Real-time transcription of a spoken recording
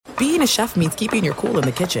being a chef means keeping your cool in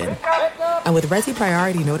the kitchen. And with Resi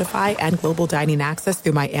Priority Notify and Global Dining Access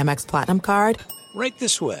through my Amex Platinum card, right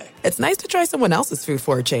this way. It's nice to try someone else's food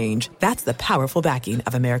for a change. That's the powerful backing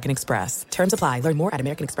of American Express. Terms apply. Learn more at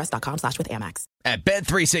americanexpress.com/withAmex. At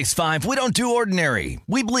Bet365, we don't do ordinary.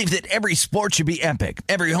 We believe that every sport should be epic.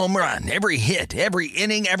 Every home run, every hit, every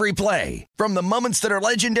inning, every play. From the moments that are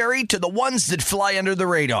legendary to the ones that fly under the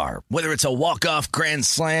radar. Whether it's a walk-off grand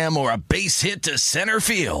slam or a base hit to center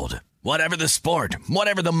field. Whatever the sport,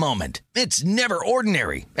 whatever the moment, it's never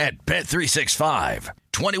ordinary at Bet365.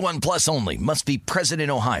 21 plus only. Must be present in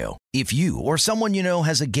Ohio. If you or someone you know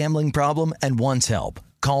has a gambling problem and wants help,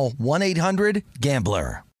 call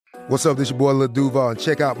 1-800-GAMBLER. What's up, this your boy Lil Duval, and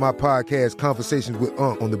check out my podcast, Conversations with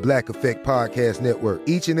Unc, on the Black Effect Podcast Network.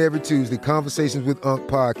 Each and every Tuesday, Conversations with Unc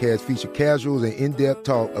podcast feature casuals and in-depth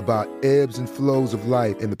talk about ebbs and flows of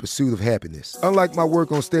life and the pursuit of happiness. Unlike my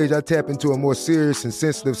work on stage, I tap into a more serious and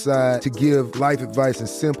sensitive side to give life advice and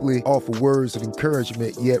simply offer words of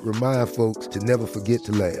encouragement, yet remind folks to never forget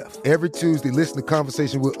to laugh. Every Tuesday, listen to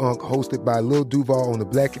Conversation with Unc, hosted by Lil Duval on the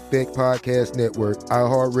Black Effect Podcast Network,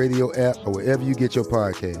 iHeartRadio app, or wherever you get your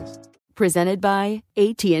podcasts. Presented by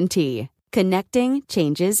AT&T. Connecting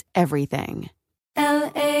changes everything.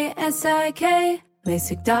 LASIK,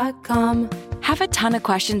 LASIK.com. Have a ton of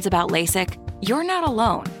questions about LASIK? You're not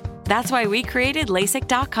alone. That's why we created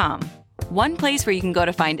LASIK.com. One place where you can go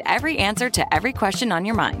to find every answer to every question on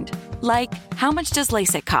your mind. Like, how much does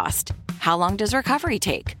LASIK cost? How long does recovery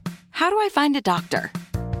take? How do I find a doctor?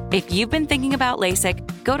 If you've been thinking about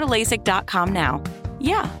LASIK, go to LASIK.com now.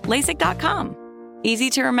 Yeah, LASIK.com.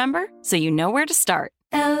 Easy to remember, so you know where to start.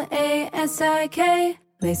 LASIK,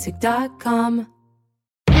 LASIK.com.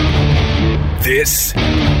 This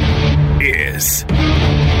is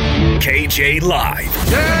KJ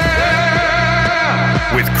Live.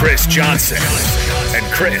 Yeah! With Chris Johnson. And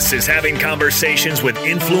Chris is having conversations with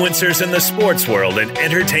influencers in the sports world and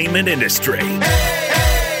entertainment industry.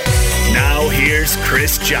 Now here's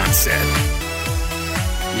Chris Johnson.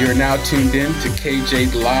 You're now tuned in to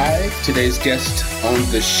KJ Live. Today's guest on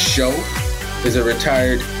the show is a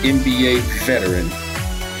retired NBA veteran,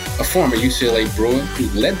 a former UCLA Bruin who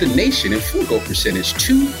led the nation in field goal percentage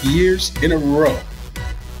 2 years in a row.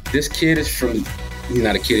 This kid is he's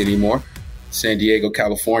not a kid anymore, San Diego,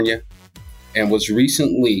 California, and was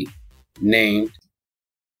recently named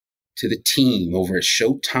to the team over at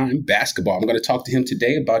Showtime Basketball. I'm going to talk to him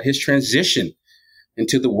today about his transition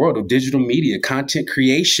into the world of digital media, content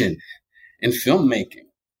creation, and filmmaking.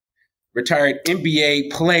 Retired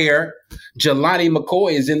NBA player Jelani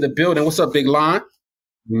McCoy is in the building. What's up, Big Lon?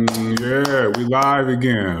 Yeah, we live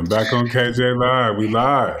again. Back on KJ Live. We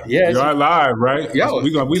live. Yeah, we are live, right? Yo,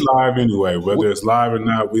 we live anyway. Whether it's live or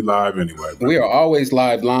not, we live anyway. Bro. We are always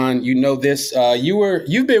live, Lon. You know this.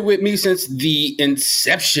 You've been with me since the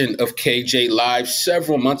inception of KJ Live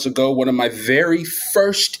several months ago. One of my very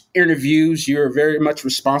first interviews. You're very much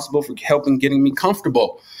responsible for helping getting me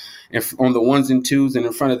comfortable and on the ones and twos and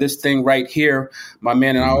in front of this thing right here, my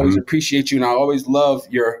man. And I always appreciate you, and I always love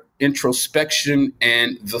your introspection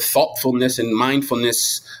and the thoughtfulness and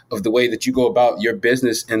mindfulness of the way that you go about your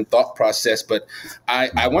business and thought process. But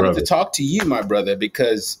I wanted to talk to you, my brother,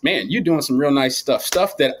 because, man, you're doing some real nice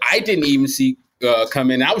stuff that I didn't even see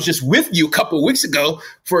come in. I was just with you a couple of weeks ago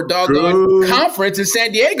for a doggone conference in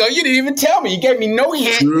San Diego. You didn't even tell me. You gave me no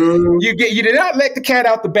hint. You did not let the cat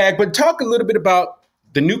out the bag. But talk a little bit about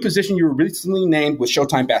the new position you were recently named with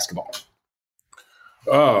Showtime Basketball.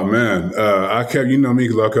 Oh man, I kept, you know me,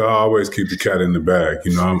 like I always keep the cat in the bag.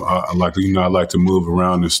 You know, I like to move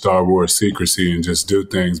around in Star Wars secrecy and just do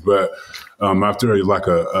things. But after like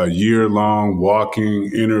a year-long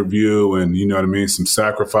walking interview and, you know what I mean, some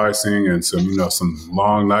sacrificing and some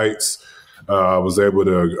long nights, I was able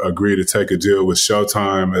to agree to take a deal with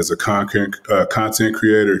Showtime as a content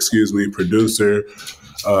creator, producer,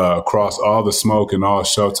 across all the smoke and all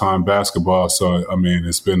Showtime Basketball. So, I mean,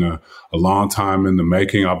 it's been a long time in the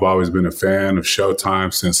making. I've always been a fan of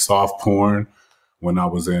Showtime since soft porn when I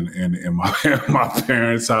was in my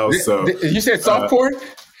parents' house. So you said soft porn?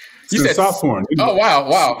 You said soft porn. Oh,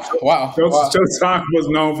 wow. Showtime was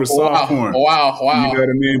known for soft porn. Wow. You know what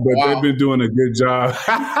I mean? But they've been doing a good job.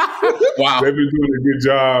 Wow. They've been doing a good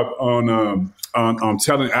job on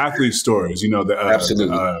telling athlete stories. You know,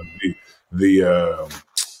 absolutely.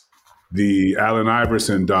 The Allen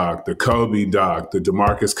Iverson doc, the Kobe doc, the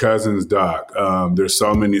DeMarcus Cousins doc. There's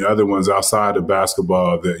so many other ones outside of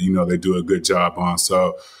basketball that, you know, they do a good job on.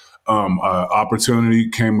 So opportunity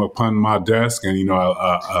came upon my desk and, you know,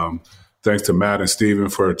 thanks to Matt and Steven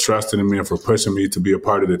for trusting in me and for pushing me to be a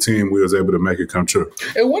part of the team, we was able to make it come true.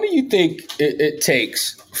 And what do you think it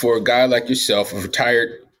takes for a guy like yourself, a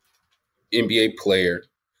retired NBA player,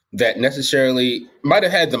 that necessarily might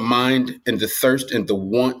have had the mind and the thirst and the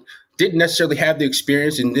want, didn't necessarily have the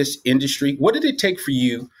experience in this industry? What did it take for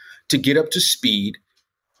you to get up to speed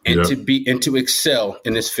and to excel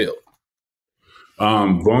in this field?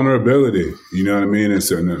 Vulnerability, you know what I mean?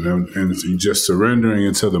 And just surrendering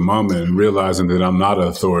into the moment and realizing that I'm not an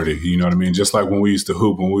authority, you know what I mean? Just like when we used to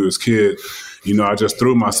hoop when we was kids, you know, I just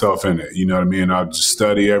threw myself in it, you know what I mean? I just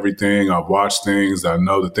study everything. I watch things. I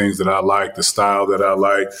know the things that I like, the style that I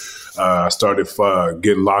like. I started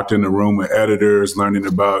getting locked in the room with editors, learning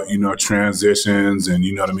about, you know, transitions and,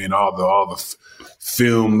 you know what I mean, all the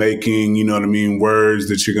filmmaking, you know what I mean, words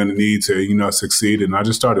that you're going to need to, you know, succeed. And I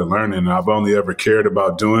just started learning. And I've only ever cared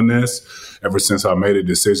about doing this ever since I made a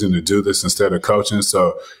decision to do this instead of coaching.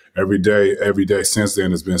 So every day since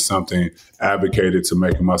then has been something advocated to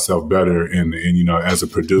making myself better in, you know, as a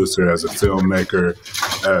producer, as a filmmaker,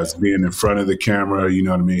 as being in front of the camera, you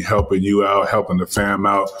know what I mean, helping you out, helping the fam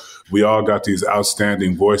out. We all got these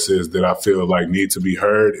outstanding voices that I feel like need to be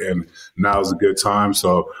heard, and now is a good time.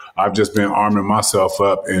 So I've just been arming myself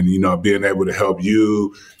up and, you know, being able to help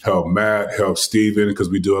you, help Matt, help Steven, because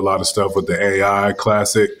we do a lot of stuff with the AI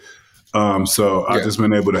Classic. I've just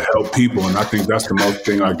been able to help people, and I think that's the most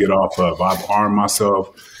thing I get off of. I've armed myself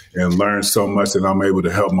and learned so much that I'm able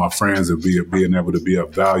to help my friends and being able to be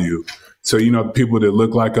of value. So, you know, people that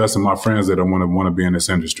look like us and my friends that want to be in this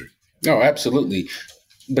industry. No, absolutely.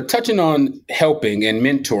 But touching on helping and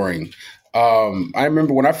mentoring, I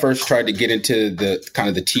remember when I first tried to get into the kind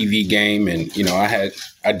of the TV game, and, you know,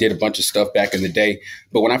 I did a bunch of stuff back in the day.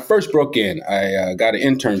 But when I first broke in, I got an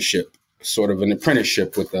internship, sort of an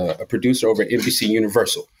apprenticeship with a producer over at NBC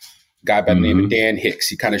Universal, a guy by the name of Dan Hicks.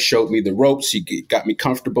 He kind of showed me the ropes. He got me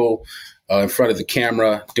comfortable in front of the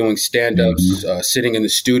camera, doing stand-ups, sitting in the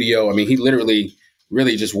studio. I mean, he literally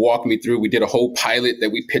really just walked me through. We did a whole pilot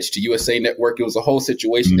that we pitched to USA Network. It was a whole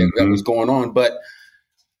situation that was going on. But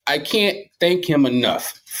I can't thank him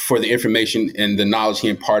enough for the information and the knowledge he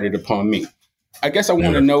imparted upon me. I guess I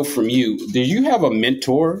want to know from you, do you have a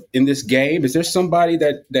mentor in this game? Is there somebody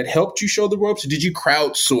that helped you show the ropes? Or did you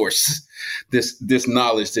crowdsource this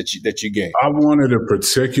knowledge that you gained? I wanted a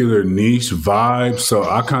particular niche vibe. So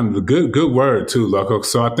I kind of, good word too, Loco.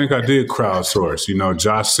 So I think I did crowdsource, you know,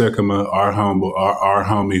 Josh Sycamore, our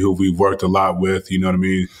homie who we worked a lot with, you know what I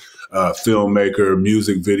mean? Filmmaker,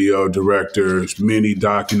 music video director, mini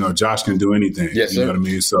doc, you know, Josh can do anything. Yes, you know what I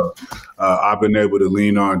mean? So I've been able to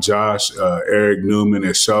lean on Josh, Eric Newman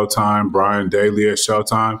at Showtime, Brian Daly at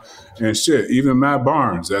Showtime, and shit, even Matt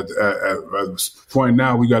Barnes. At this point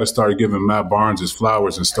now, we got to start giving Matt Barnes his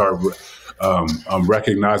flowers and start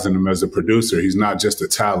recognizing him as a producer. He's not just a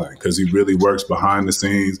talent, because he really works behind the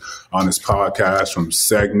scenes on his podcast, from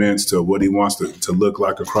segments to what he wants to look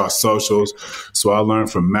like across socials. So I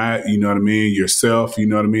learned from Matt, you know what I mean, yourself, you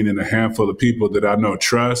know what I mean, and a handful of people that I know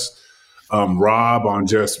trust. Rob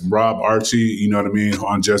Archie, you know what I mean,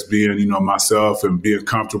 on just being, you know, myself and being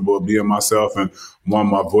comfortable being myself and want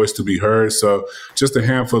my voice to be heard. So just a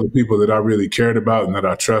handful of people that I really cared about and that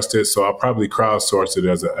I trusted. So I probably crowdsourced it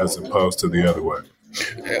as opposed to the other way.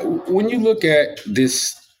 When you look at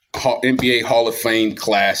this NBA Hall of Fame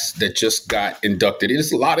class that just got inducted,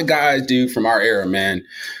 it's a lot of guys, dude, from our era, man.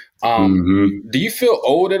 Do you feel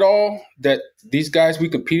old at all that these guys we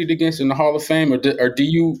competed against in the Hall of Fame, or do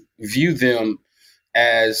you view them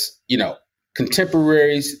as, you know,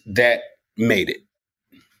 contemporaries that made it?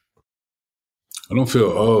 I don't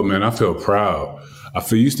feel old, man. I feel proud. I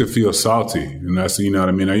used to feel salty, and that's, you know what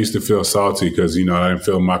I mean? I used to feel salty because, you know, I didn't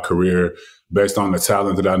feel my career based on the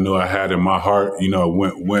talent that I knew I had in my heart, you know,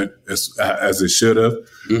 went as it should have.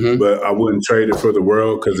 But I wouldn't trade it for the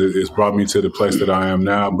world because it's brought me to the place that I am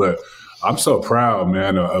now. But I'm so proud,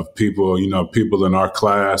 man, of people, you know, people in our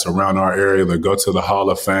class around our area that go to the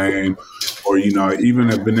Hall of Fame, or, you know, even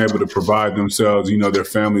have been able to provide themselves, you know, their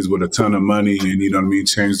families with a ton of money and, you know what I mean,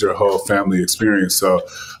 change their whole family experience. So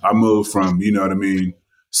I moved from, you know what I mean,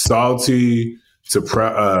 salty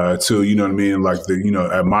to you know what I mean, like the, you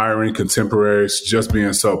know, admiring contemporaries, just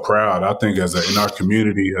being so proud. I think in our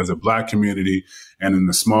community, as a Black community, and in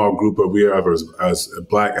the small group that we have as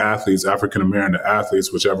Black athletes, African American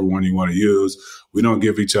athletes, whichever one you want to use, we don't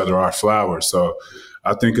give each other our flowers. So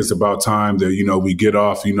I think it's about time that, you know, we get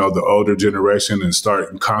off, you know, the older generation and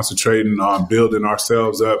start concentrating on building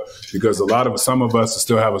ourselves up, because some of us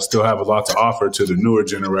still have a lot to offer to the newer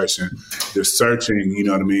generation. They're searching, you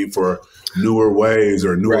know what I mean, for newer ways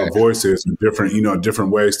or newer voices, and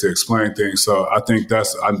different ways to explain things. So I think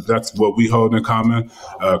that's what we hold in common,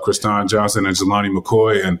 Kristan Johnson and Jelani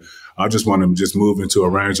McCoy. And I just want to just move into a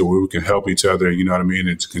range where we can help each other, you know what I mean,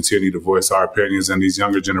 and to continue to voice our opinions and these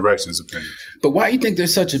younger generations' opinions. But why do you think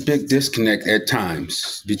there's such a big disconnect at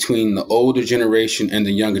times between the older generation and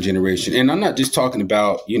the younger generation? And I'm not just talking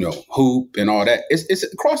about, you know, hoop and all that. It's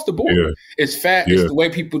across the board. Yeah. It's it's the way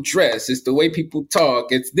people dress. It's the way people talk.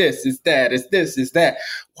 It's this, it's that, it's this, it's that.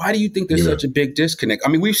 Why do you think there's such a big disconnect? I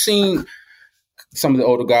mean, we've seen some of the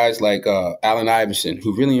older guys like Allen Iverson,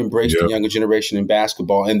 who really embraced the younger generation in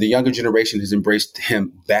basketball, and the younger generation has embraced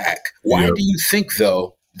him back. Why do you think,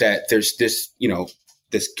 though, that there's this, you know,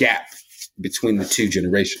 this gap between the two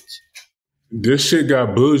generations? This shit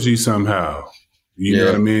got bougie somehow. You know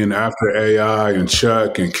what I mean? After AI and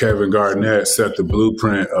Chuck and Kevin Garnett set the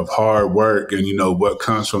blueprint of hard work and, you know, what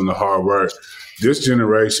comes from the hard work, this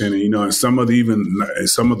generation, you know, and some of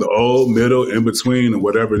the old, middle, in between, and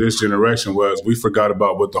whatever this generation was, we forgot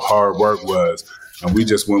about what the hard work was. And we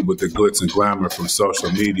just went with the glitz and glamour from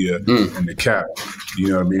social media and the cap. You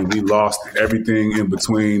know what I mean? We lost everything in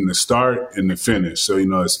between the start and the finish. So, you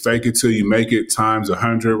know, it's fake it till you make it times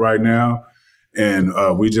 100 right now. And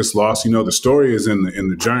we just lost, you know, the story is in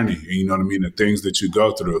the journey, you know what I mean, the things that you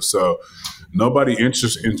go through. So nobody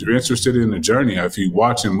interested in the journey. If you're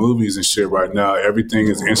watching movies and shit right now, everything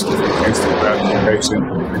is instant gratification.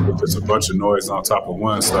 It's a bunch of noise on top of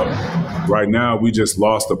one. So right now, we just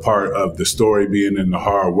lost a part of the story being in the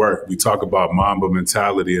hard work. We talk about Mamba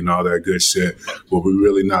mentality and all that good shit, but we're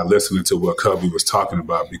really not listening to what Kobe was talking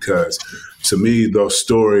about, because to me, those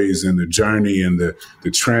stories and the journey and the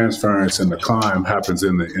transference and the climb happens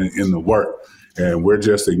in the work. And we're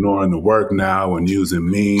just ignoring the work now and using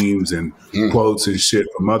memes and quotes and shit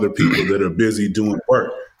from other people that are busy doing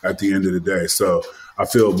work at the end of the day. So I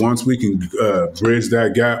feel once we can bridge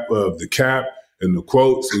that gap of the cap and the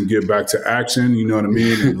quotes and get back to action, you know what I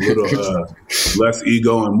mean, and a little less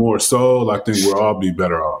ego and more soul, I think we'll all be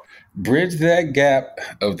better off. Bridge that gap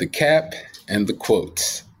of the cap and the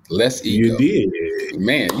quotes. Less ego. You did.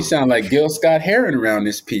 Man, you sound like Gil Scott-Heron around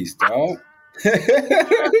this piece, dog.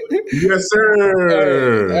 Yes,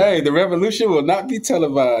 sir. Hey, the revolution will not be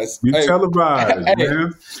televised. Televised,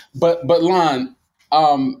 man. But Lon,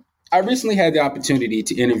 I recently had the opportunity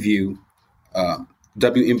to interview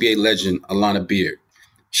WNBA legend Alana Beard.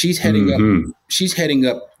 She's heading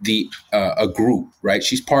up the a group, right?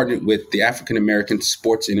 She's partnered with the African American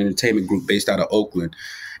Sports and Entertainment Group based out of Oakland,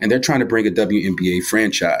 and they're trying to bring a WNBA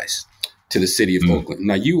franchise to the city of Oakland.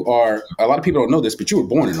 Now, a lot of people don't know this, but you were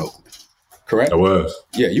born in Oakland. Correct? I was.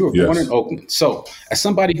 Yeah, you were born in Oakland. So as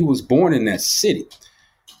somebody who was born in that city,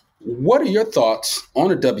 what are your thoughts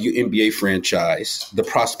on a WNBA franchise, the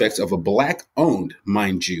prospects of a Black-owned,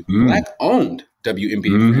 mind you, Black-owned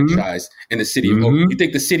WNBA franchise in the city of Oakland? You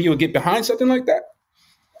think the city will get behind something like that?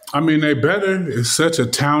 I mean, they better. It's such a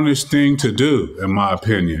townish thing to do, in my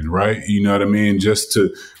opinion, right? You know what I mean?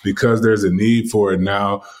 Because there's a need for it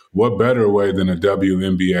now. What better way than a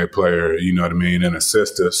WNBA player, you know what I mean, and a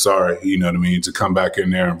sister, you know what I mean, to come back in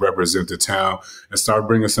there and represent the town and start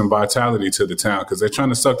bringing some vitality to the town, because they're trying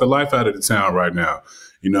to suck the life out of the town right now.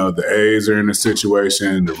 You know, the A's are in a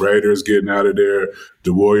situation, the Raiders getting out of there,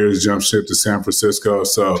 the Warriors jump ship to San Francisco.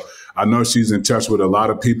 So I know she's in touch with a lot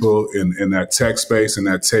of people in that tech space, in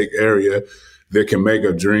that tech area, that can make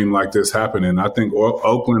a dream like this happen. And I think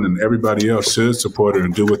Oakland and everybody else should support her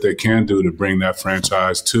and do what they can do to bring that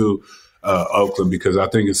franchise to Oakland, because I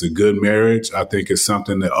think it's a good marriage. I think it's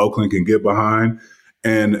something that Oakland can get behind.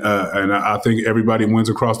 And I think everybody wins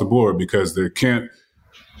across the board, because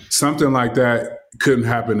something like that couldn't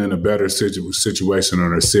happen in a better situation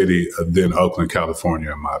in a city than Oakland,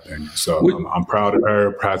 California, in my opinion. So I'm proud of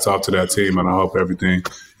her. Hats off to that team, and I hope everything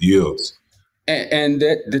yields. And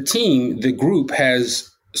the group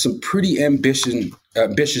has some pretty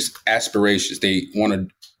ambitious aspirations. They want to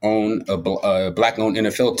own a Black-owned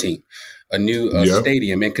NFL team, a new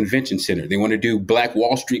stadium and convention center. They want to do Black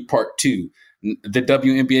Wall Street Part 2, the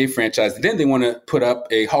WNBA franchise. Then they want to put up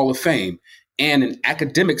a Hall of Fame and an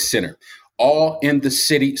academic center, all in the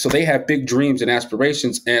city. So they have big dreams and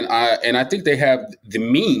aspirations, and I think they have the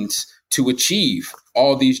means to achieve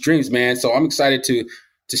all these dreams, man. So I'm excited to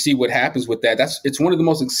see what happens with that. It's one of the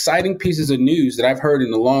most exciting pieces of news that I've heard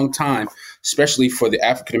in a long time, especially for the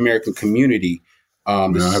African American community I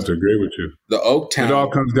have to agree with you. The Oaktown. It all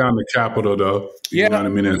comes down to capital, though. You know what I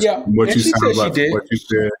mean? And what and you she sound said like, she did. what you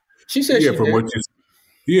said. She said she from did. what you.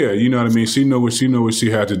 Yeah, you know what I mean. She knew what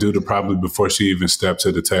she had to do to probably before she even stepped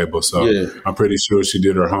to the table. So I'm pretty sure she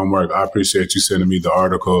did her homework. I appreciate you sending me the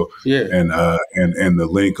article and the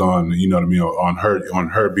link on, you know what I mean, on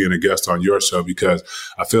her being a guest on your show, because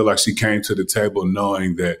I feel like she came to the table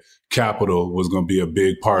knowing that capital was going to be a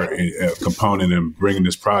big part, a component in bringing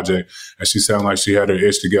this project. And she sounded like she had her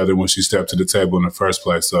ish together when she stepped to the table in the first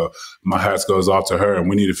place. So my hats goes off to her, and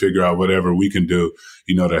we need to figure out whatever we can do,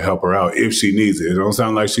 you know, to help her out if she needs it. It don't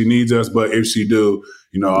sound like she needs us, but if she do,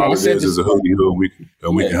 you know, all it is a hoodie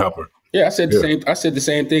and we can help her. Yeah, I said the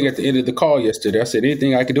same thing at the end of the call yesterday. I said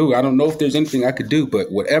anything I could do. I don't know if there's anything I could do,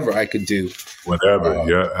 but whatever I could do.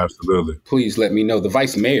 Yeah, absolutely. Please let me know. The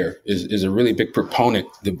vice mayor is a really big proponent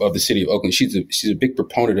of the city of Oakland. She's a big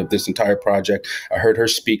proponent of this entire project. I heard her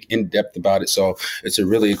speak in depth about it, so it's a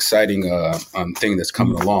really exciting thing that's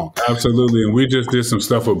coming along. Absolutely, and we just did some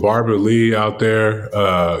stuff with Barbara Lee out there.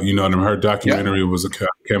 You know, and her documentary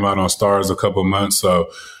came out on Stars a couple months.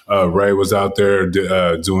 So Ray was out there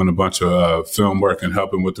doing a bunch of film work and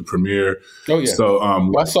helping with the premiere. Oh yeah. So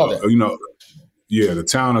I saw that. You know. Yeah, the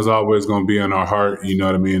town is always going to be in our heart. You know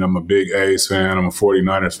what I mean? I'm a big A's fan. I'm a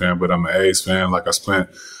 49ers fan, but I'm an A's fan. Like, I spent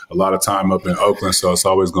a lot of time up in Oakland, so it's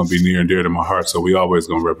always going to be near and dear to my heart. So we always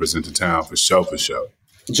going to represent the town for sure.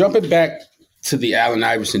 Jumping back to the Allen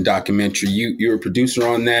Iverson documentary, you're a producer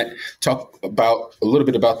on that. Talk about a little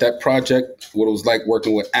bit about that project, what it was like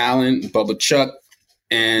working with Allen, Bubba Chuck,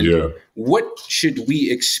 and what should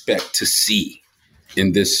we expect to see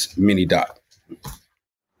in this mini doc?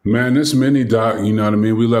 Man, this mini doc, you know what I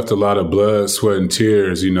mean? We left a lot of blood, sweat, and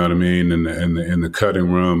tears, you know what I mean, in the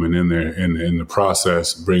cutting room and in the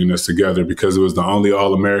process, bringing us together, because it was the only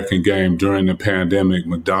All-American game during the pandemic.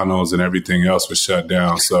 McDonald's and everything else was shut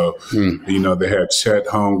down. So, you know, they had Chet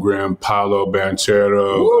Holmgren, Paolo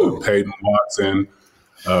Banchero, Peyton Watson,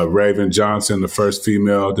 Raven Johnson, the first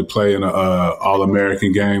female to play in an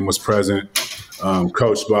All-American game, was present.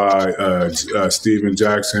 Coached by Steven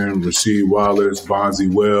Jackson, Rasheed Wallace,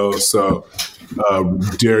 Bonzi Wells. So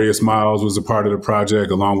Darius Miles was a part of the project,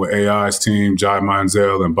 along with AI's team, Jai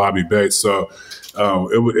Manziel and Bobby Bates. So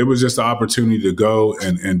it was just an opportunity to go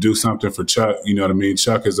and do something for Chuck. You know what I mean?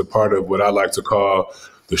 Chuck is a part of what I like to call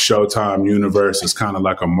the Showtime universe. Is kind of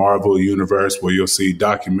like a Marvel universe where you'll see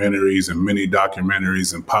documentaries and mini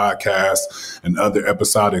documentaries and podcasts and other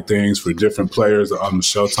episodic things for different players on the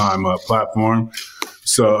Showtime platform.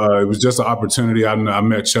 So it was just an opportunity. I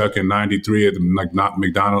met Chuck in '93 at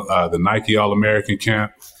the Nike All-American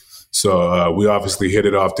camp. So we obviously hit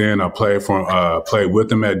it off then. I played with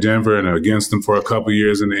him at Denver and against him for a couple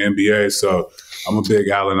years in the NBA. So I'm a big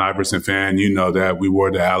Allen Iverson fan. You know that. We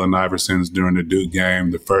wore the Allen Iversons during the Duke game,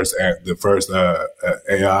 the first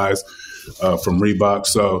AIs from Reebok.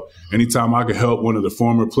 So anytime I could help one of the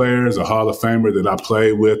former players, a Hall of Famer that I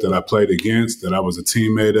played with, that I played against, that I was a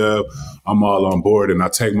teammate of, I'm all on board, and I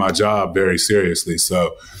take my job very seriously.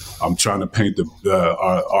 So I'm trying to paint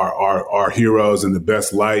our heroes in the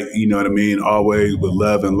best light, you know what I mean? Always with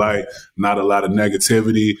love and light, not a lot of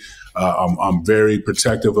negativity. I'm very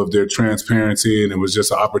protective of their transparency, and it was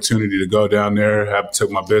just an opportunity to go down there.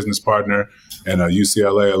 Took my business partner and a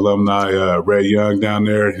UCLA alumni, Ray Young, down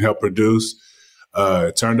there and help produce.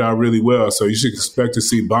 It turned out really well. So you should expect to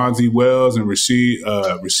see Bonzi Wells and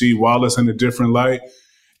Rasheed Wallace in a different light.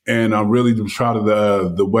 And I'm really proud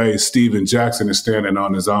of the way Steven Jackson is standing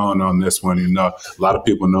on his own on this one. You know, a lot of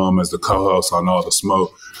people know him as the co-host on All the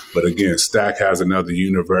Smoke. But again, Stack has another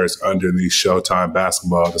universe underneath Showtime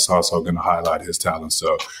basketball that's also going to highlight his talent.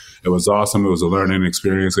 So it was awesome. It was a learning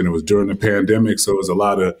experience, and it was during the pandemic. So it was a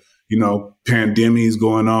lot of, you know, pandemics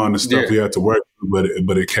going on and stuff we had to work through,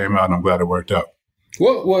 but it came out, and I'm glad it worked out.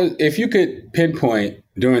 What was, if you could pinpoint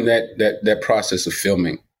during that process of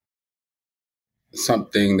filming,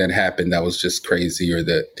 something that happened that was just crazy, or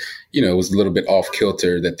that, you know, was a little bit off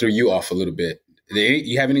kilter, that threw you off a little bit?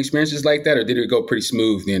 You have any experiences like that, or did it go pretty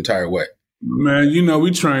smooth the entire way? Man, you know,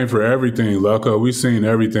 we train for everything, Loco. We've seen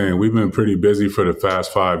everything. We've been pretty busy for the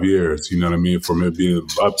past 5 years, you know what I mean? From it being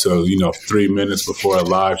up to, 3 minutes before a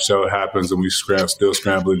live show happens, and we still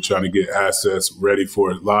scrambling, trying to get assets ready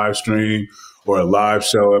for a live stream or a live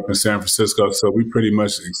show up in San Francisco. So we pretty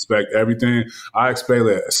much expect everything. I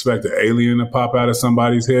expect an alien to pop out of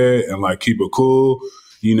somebody's head and like keep it cool.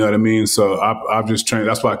 You know what I mean? So I've just trained.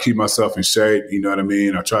 That's why I keep myself in shape. You know what I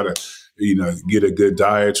mean? I try to, get a good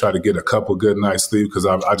diet, try to get a couple good nights sleep, because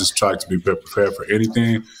I just try to be prepared for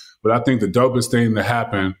anything. But I think the dopest thing that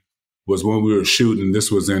happened was when we were shooting.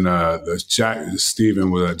 This was in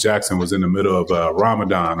Steven Jackson was in the middle of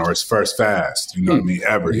Ramadan, or his first fast. You know what I mean?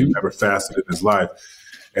 Ever. He never fasted in his life.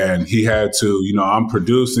 And he had to, I'm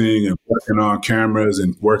producing and working on cameras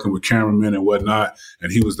and working with cameramen and whatnot. And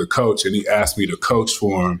he was the coach, and he asked me to coach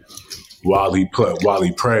for him while he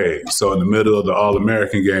prayed. So in the middle of the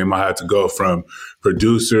All-American game, I had to go from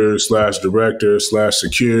producer / director /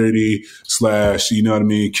 security /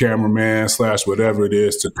 cameraman / whatever it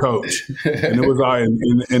is to coach. And it was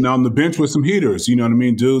and on the bench with some heaters,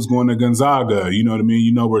 dudes going to Gonzaga,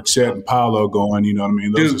 where Chet and Paolo going,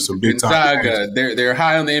 those are some big time. Gonzaga, they're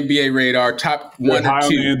high on the NBA radar, top 1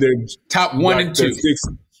 and 2. Top 1 and 2.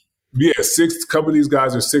 Yeah, couple of these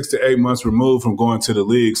guys are 6 to 8 months removed from going to the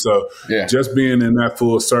league. So just being in that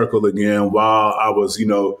full circle again while I was,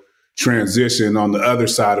 transition on the other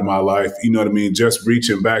side of my life, just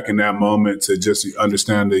reaching back in that moment to just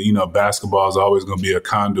understand that, basketball is always going to be a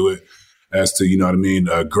conduit as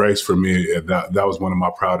to, grace for me. That was one of my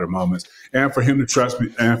prouder moments. And for him to trust me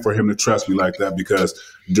like that, because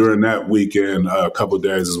during that weekend, a couple of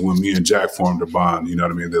days is when me and Jack formed a bond,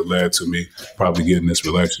 that led to me probably getting this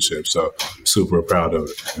relationship. So super proud of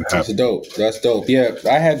it. That's dope. Yeah,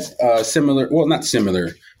 I had not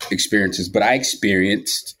similar experiences, but I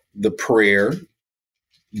experienced the prayer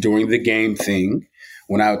during the game thing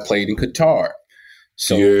when I played in Qatar.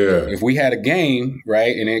 So if we had a game,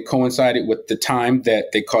 right, and it coincided with the time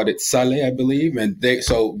that they called it Saleh, I believe,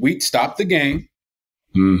 so we'd stop the game.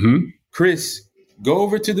 Mm-hmm. Chris, go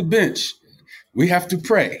over to the bench. We have to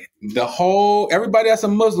pray. Everybody that's a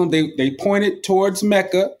Muslim, they pointed towards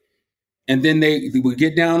Mecca, and then they would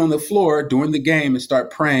get down on the floor during the game and start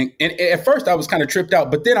praying. And at first I was kind of tripped out,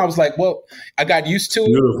 but then I was like, well, I got used to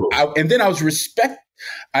it. And then I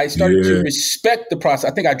started to respect the process.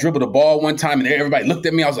 I think I dribbled a ball one time and everybody looked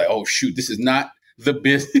at me. I was like, oh, shoot, this is not the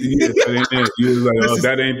business. You was like, oh,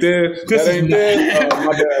 that ain't there. That ain't there. Oh,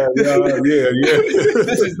 my bad. Yeah.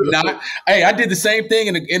 This is not. Hey, I did the same thing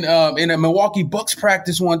in a Milwaukee Bucks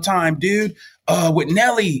practice one time, dude, with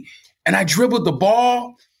Nelly. And I dribbled the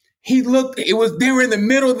ball. They were in the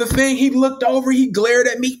middle of the thing. He looked over, he glared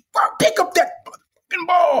at me, pick up that fucking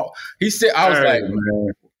ball. He said,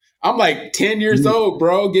 I'm like 10 years old,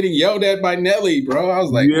 bro, getting yelled at by Nelly, bro. I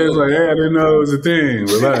was like, hey, I didn't know it was a thing.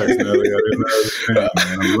 Relax, Nelly. I didn't know it was a thing,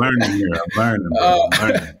 man. I'm learning here. I'm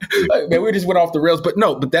learning. Man, we just went off the rails, but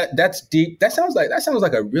that's deep. That sounds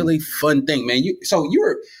like a really fun thing, man.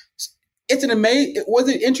 Was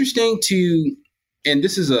it interesting to, and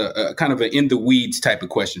this is a kind of an in the weeds type of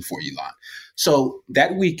question for you, Lon. So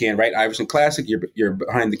that weekend, right, Iverson Classic, you're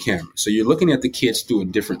behind the camera. So you're looking at the kids through a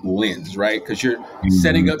different lens, right? Because you're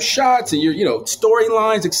setting up shots and you're,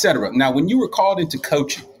 storylines, et cetera. Now, when you were called into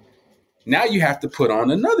coaching, now you have to put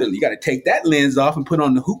on you got to take that lens off and put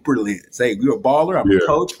on the Hooper lens. Hey, you're a baller. I'm a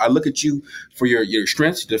coach. I look at you for your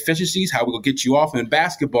strengths, your deficiencies, how we're going to get you off in a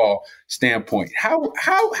basketball standpoint. How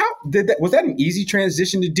did that? Was that an easy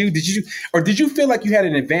transition to do? Did you feel like you had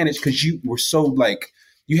an advantage because you were so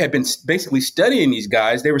you had been basically studying these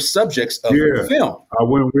guys? They were subjects of the film. I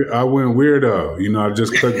went weirdo. I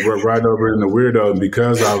just clicked right over in the weirdo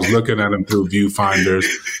because I was looking at them through viewfinders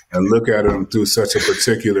and look at them through such a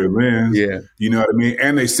particular lens. Yeah. You know what I mean?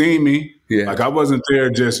 And they seen me. Yeah. Like I wasn't there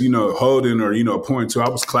just, holding or, pointing to. I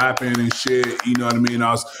was clapping and shit. You know what I mean?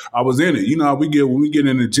 I was in it. When we get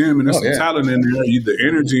in the gym and there's some talent in there, the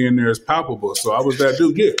energy in there is palpable. So I was that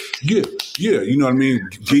dude. Yeah. You know what I mean?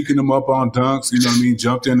 Geeking them up on dunks,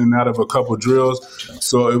 jumped in and out of a couple drills.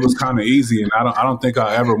 So it was kind of easy. And I don't think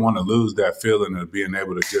I ever want to lose that feeling of being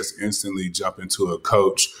able to just instantly jump into a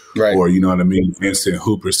coach or, instant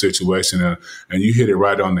Hooper situation. And you hit it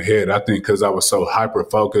right on the head. I think because I was so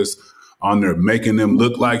hyper-focused on there, making them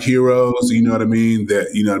look like heroes,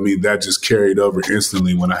 that just carried over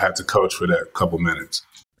instantly when I had to coach for that couple minutes.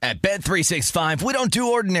 At Bet365, we don't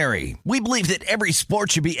do ordinary. We believe that every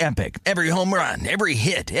sport should be epic. Every home run, every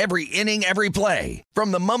hit, every inning, every play.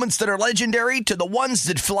 From the moments that are legendary to the ones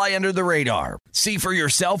that fly under the radar. See for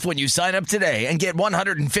yourself when you sign up today and get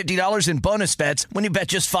 $150 in bonus bets when you bet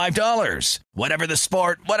just $5. Whatever the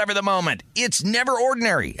sport, whatever the moment, it's never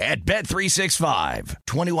ordinary at Bet365.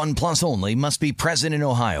 21 plus only. Must be present in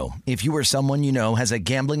Ohio. If you or someone you know has a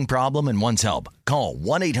gambling problem and wants help, call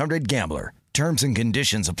 1-800-GAMBLER. Terms and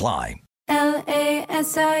conditions apply.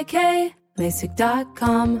 LASIK,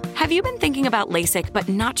 LASIK.com. Have you been thinking about LASIK but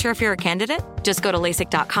not sure if you're a candidate? Just go to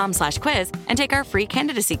LASIK.com/quiz and take our free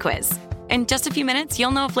candidacy quiz. In just a few minutes,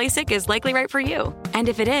 you'll know if LASIK is likely right for you. And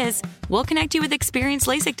if it is, we'll connect you with experienced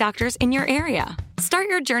LASIK doctors in your area. Start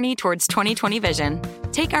your journey towards 20/20 vision.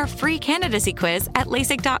 Take our free candidacy quiz at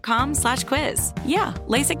LASIK.com/quiz. Yeah,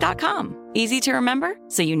 LASIK.com. Easy to remember,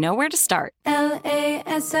 so you know where to start.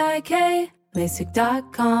 LASIK,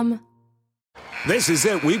 LASIK.com. This is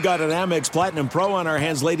it. We've got an Amex Platinum Pro on our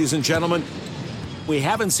hands, ladies and gentlemen. We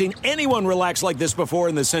haven't seen anyone relax like this before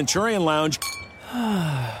in the Centurion Lounge.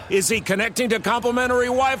 Is he connecting to complimentary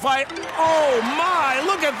Wi-Fi? Oh, my.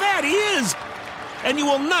 Look at that. He is. And you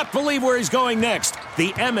will not believe where he's going next. The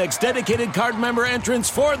Amex dedicated card member entrance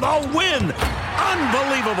for the win.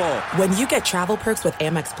 Unbelievable. When you get travel perks with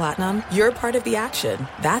Amex Platinum, you're part of the action.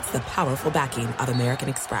 That's the powerful backing of American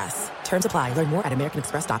Express. Terms apply. Learn more at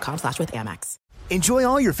americanexpress.com/withAmex. Enjoy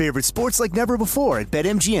all your favorite sports like never before at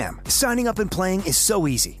BetMGM. Signing up and playing is so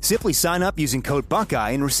easy. Simply sign up using code Buckeye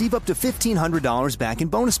and receive up to $1,500 back in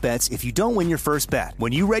bonus bets if you don't win your first bet.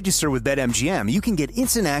 When you register with BetMGM, you can get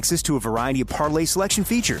instant access to a variety of parlay selection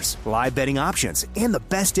features, live betting options, and the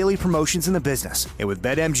best daily promotions in the business. And with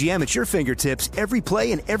BetMGM at your fingertips, every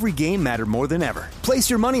play and every game matter more than ever. Place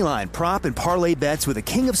your moneyline, prop, and parlay bets with the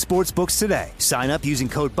king of sportsbooks today. Sign up using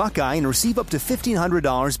code Buckeye and receive up to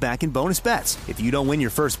 $1,500 back in bonus bets if you don't win your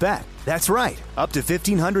first bet. That's right, up to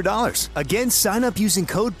 $1,500. Again, sign up using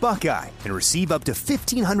code Buckeye and receive up to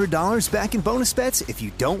 $1,500 back in bonus bets if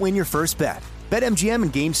you don't win your first bet. BetMGM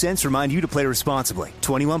and GameSense remind you to play responsibly.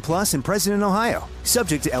 21 plus and present in Ohio.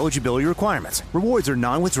 Subject to eligibility requirements. Rewards are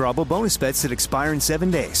non-withdrawable bonus bets that expire in 7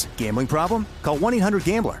 days. Gambling problem? Call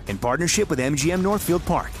 1-800-GAMBLER in partnership with MGM Northfield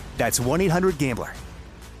Park. That's 1-800-GAMBLER.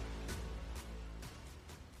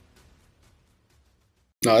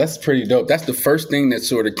 No, that's pretty dope. That's the first thing that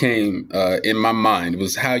sort of came in my mind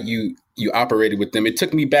was how you operated with them. It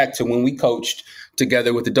took me back to when we coached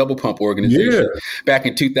together with the Double Pump organization back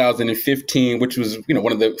in 2015, which was,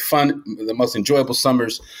 one of the most enjoyable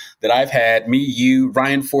summers that I've had. Me, you,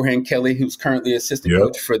 Ryan Forehand-Kelly, who's currently assistant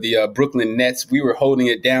coach for the Brooklyn Nets. We were holding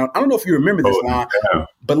it down. I don't know if you remember this, Lon.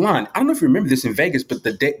 But Lon, I don't know if you remember this in Vegas, but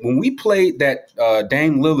the day when we played that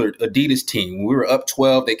Dame Lillard Adidas team, when we were up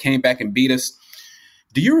 12, they came back and beat us.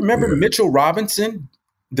 Do you remember Mitchell Robinson,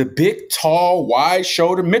 the big, tall,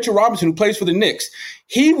 wide-shouldered Mitchell Robinson who plays for the Knicks?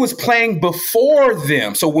 He was playing before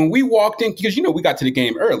them. So when we walked in, because we got to the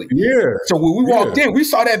game early. Yeah. So when we walked in, we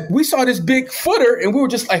saw this big footer, and we were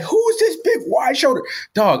just like, "Who is this big wide shoulder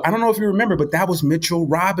dog?" I don't know if you remember, but that was Mitchell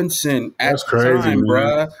Robinson at the time,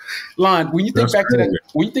 bruh. Lon, when you think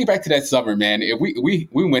back to that summer, man, we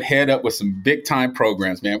went head up with some big time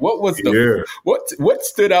programs, man. What was what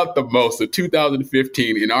stood out the most of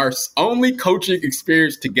 2015 in our only coaching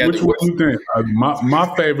experience together? Which one do you think?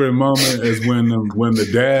 My favorite moment is when the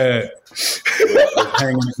dad was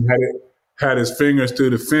hanging, had his fingers through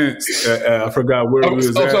the fence. I forgot where he was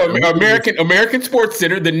at. So American Sports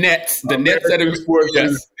Center, the Nets. The Nets at Sports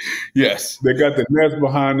Center. Yes. They got the Nets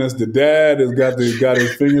behind us. The dad has got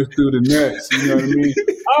his fingers through the Nets. You know what I mean?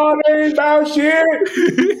 Oh, they ain't about shit.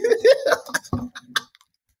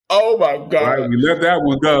 Oh my God! Right, we let that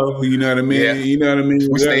one go. You know what I mean? Yeah. You know what I mean?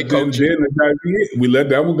 We stayed coaching. We let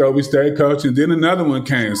that one go. We stayed coaching. Then another one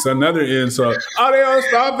came. So another insult. Oh, they all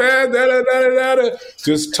stop that. Da.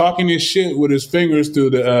 Just talking his shit with his fingers through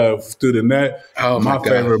the net. Oh my God.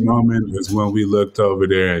 Favorite moment was when we looked over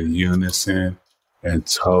there in unison and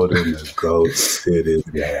told him to go sit his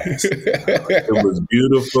ass. It was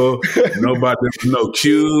beautiful. There was no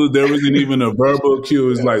cue. There wasn't even a verbal cue. It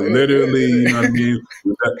was like literally, you know what I mean?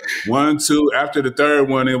 1, 2, after the third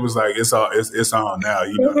one, it was like, it's on now,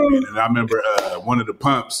 you know what I mean? And I remember one of the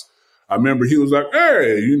pumps, he was like,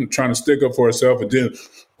 hey, trying to stick up for himself. And then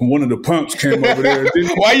one of the pumps came over there.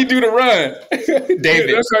 Why you do the run? David.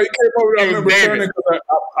 Yeah, that's how he came over there. I remember turning because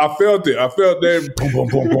I felt it. I felt that. Boom, boom,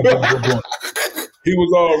 boom, boom, boom, boom, boom. He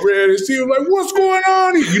was all red. He was like, what's going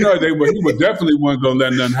on? He would definitely wasn't going to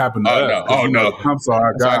let nothing happen to us. No. Pumps are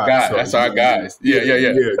our guys. That's our guys. Yeah.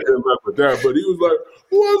 Yeah, good luck with that. But he was like,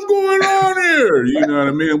 what's going on here? You know what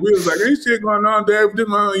I mean? We was like, ain't shit going on, Dave.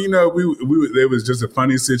 It was just a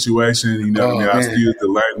funny situation. You know what I mean? I excuse the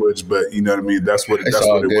language, but you know what I mean? That's what it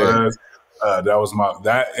was. That was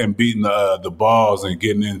that and beating the balls and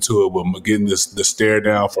getting into it with getting the stare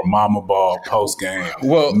down for Mama Ball post game,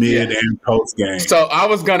 and post game. So I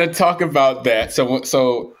was gonna talk about that.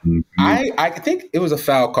 So I think it was a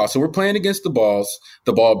foul call. So we're playing against the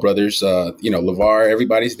Ball brothers. LeVar,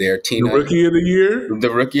 everybody's there. Tina, the rookie of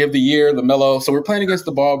the year, LaMelo. So we're playing against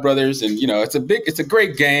the Ball brothers, and it's a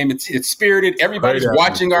great game. It's spirited. Everybody's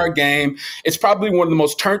watching our game. It's probably one of the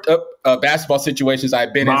most turned up basketball situations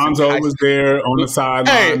I've been in. Lonzo was there on the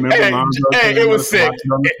sideline. It was sick.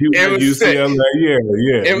 It was sick.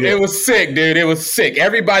 It was sick, dude. It was sick.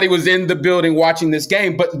 Everybody was in the building watching this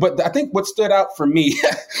game. But I think what stood out for me,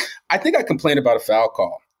 I think I complained about a foul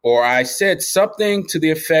call, or I said something to the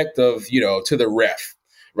effect of, to the ref,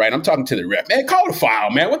 right? I'm talking to the ref. Man, call the foul,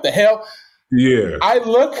 man. What the hell? Yeah. I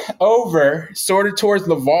look over sort of towards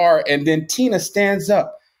LeVar, and then Tina stands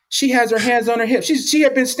up. She has her hands on her hips. She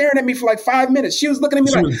had been staring at me for like 5 minutes. She was looking at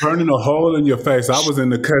me she was burning a hole in your face. I was in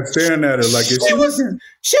the cut staring at her like she was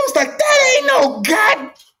like, that ain't no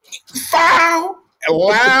god foul.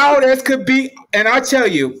 Loud as could be. And I tell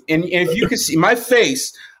you, and if you can see my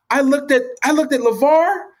face, I looked at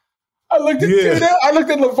LeVar. I looked at Tina. I looked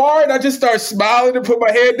at LeVar, and I just started smiling and put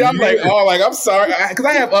my head down. I'm sorry, because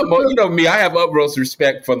I have utmost. I have utmost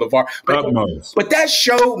respect for LeVar. But that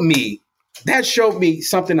showed me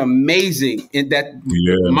something amazing in that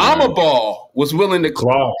Mama Ball was willing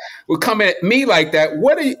to would come at me like that.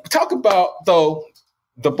 What do you talk about though?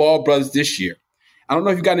 The Ball brothers this year. I don't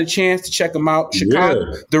know if you got a chance to check them out.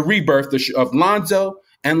 Chicago, the rebirth of Lonzo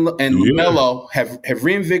and LaMelo have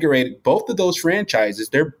reinvigorated both of those franchises.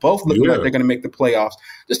 They're both looking like they're going to make the playoffs.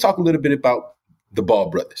 Just talk a little bit about the Ball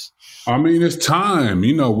brothers. I mean, it's time.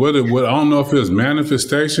 What I don't know if it's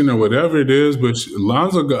manifestation or whatever it is, but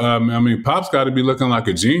Lonzo, Pop's got to be looking like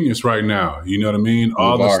a genius right now. You know what I mean?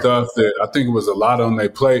 All the stuff that I think it was a lot on their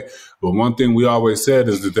plate. But one thing we always said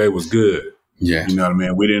is that they was good. Yeah. You know what I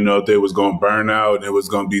mean? We didn't know if they was going to burn out and it was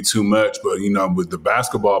going to be too much, but, with the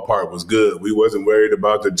basketball part was good. We wasn't worried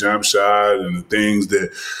about the jump shot and the things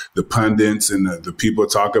that the pundits and the people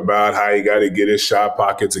talk about, how he got to get his shot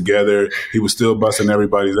pocket together. He was still busting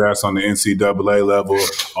everybody's ass on the NCAA level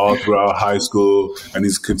all throughout high school, and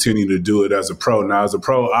he's continuing to do it as a pro. Now, as a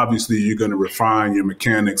pro, obviously, you're going to refine your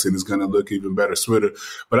mechanics and it's going to look even better, sweeter.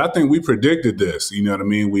 But I think we predicted this. You know what I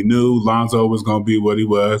mean? We knew Lonzo was going to be what he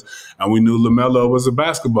was, and we knew LaMelo was a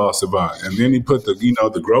basketball savant. And then he put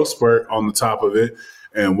the growth spurt on the top of it,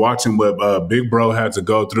 and watching what Big Bro had to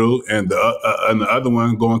go through, and the other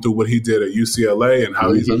one going through what he did at UCLA and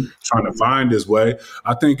how he's trying to find his way,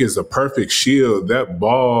 I think is a perfect shield. That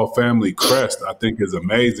Ball family crest, I think, is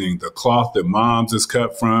amazing. The cloth that Moms is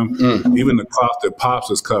cut from, even the cloth that Pops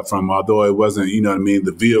is cut from, although it wasn't,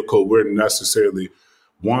 the vehicle we're necessarily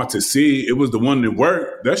want to see, it was the one that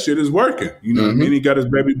worked. That shit is working. You know what I mean? He got his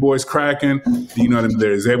baby boys cracking. You know what I mean?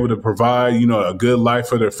 They're able to provide, a good life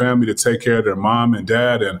for their family, to take care of their mom and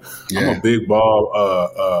dad. And I'm a big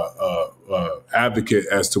Ball advocate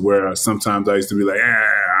as to where sometimes I used to be like,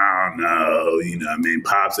 I don't know. You know what I mean?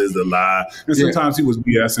 Pops is a lie. And sometimes he was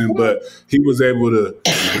BSing, but he was able to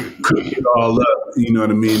cook it all up, you know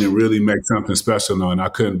what I mean, and really make something special. And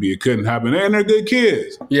it couldn't happen. And they're good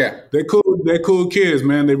kids. Yeah. They're cool kids,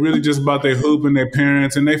 man. They really just about their hoop and their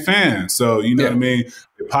parents and their fans. So, you know what I mean?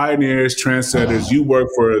 The pioneers, trendsetters, you work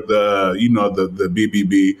for the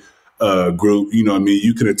BBB group, you know what I mean?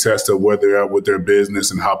 You can attest to where they're at with their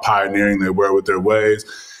business and how pioneering they were with their ways.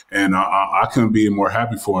 And I couldn't be more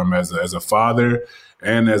happy for him as a father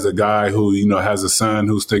and as a guy who, has a son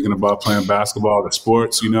who's thinking about playing basketball or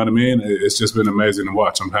sports. You know what I mean? It's just been amazing to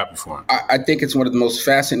watch. I'm happy for him. I think it's one of the most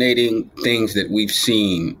fascinating things that we've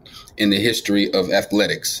seen in the history of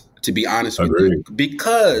athletics, to be honest with you,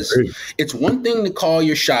 because it's one thing to call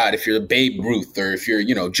your shot if you're Babe Ruth or if you're,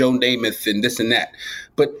 Joe Namath and this and that.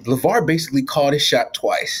 But LeVar basically called his shot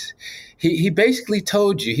twice. He basically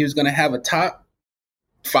told you he was going to have a top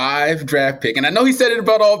 5 draft pick. And I know he said it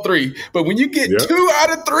about all 3, but when you get 2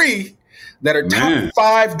 out of 3 that are top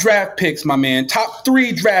 5 draft picks, my man, top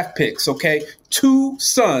 3 draft picks, okay? 2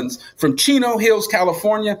 sons from Chino Hills,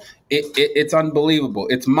 California. It's unbelievable.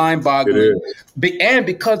 It's mind-boggling. And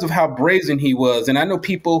because of how brazen he was, and I know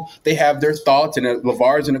people, they have their thoughts, and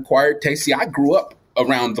LeVar's an acquired taste. See, I grew up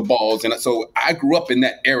around the Balls, and so I grew up in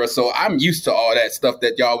that era, so I'm used to all that stuff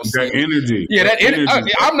that y'all was saying. That energy. Yeah, that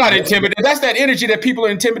energy. I'm not intimidated. That's that energy that people are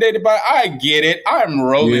intimidated by. I get it. I'm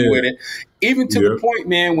rolling with it. Even to the point,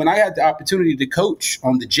 man, when I had the opportunity to coach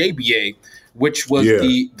on the JBA, which was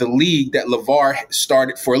the league that LeVar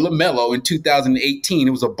started for LaMelo in 2018.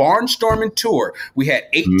 It was a barnstorming tour. We had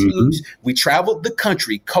 8 teams. We traveled the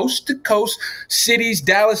country, coast to coast, cities,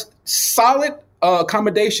 Dallas, solid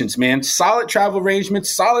accommodations, man. Solid travel arrangements,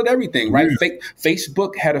 solid everything, right?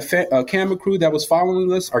 Facebook had a camera crew that was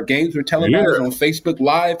following us. Our games were televised on Facebook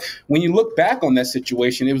Live. When you look back on that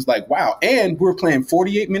situation, it was like, wow. And we were playing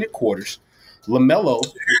 48-minute quarters.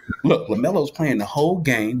 LaMelo's playing the whole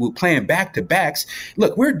game. We're playing back-to-backs.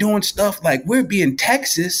 Look, we're doing stuff like we're be in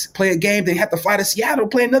Texas, play a game, then have to fly to Seattle,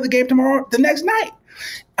 play another game tomorrow, the next night.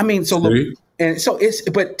 I mean,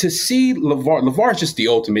 but to see LeVar is just the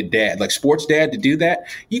ultimate dad, like sports dad, to do that.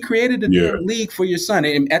 He created a league for your son.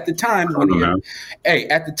 And at the time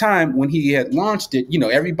when he had launched it,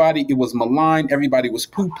 everybody, it was maligned. Everybody was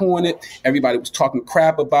poo-pooing it. Everybody was talking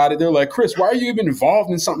crap about it. They're like, Chris, why are you even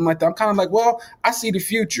involved in something like that? I'm kind of like, well, I see the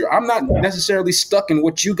future. I'm not necessarily stuck in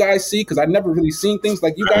what you guys see because I've never really seen things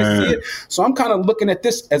like you guys see it. So I'm kind of looking at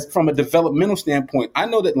this as from a developmental standpoint. I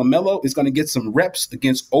know that LaMelo is going to get some reps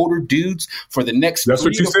against older dudes for the next. That's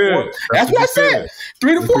what you said. That's what I said.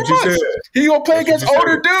 3 to 4 months. He gonna play against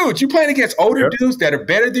older dudes. You playing against older dudes that are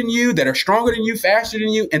better than you, that are stronger than you, faster than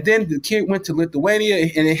you. And then the kid went to Lithuania,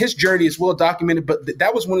 and his journey is well documented. But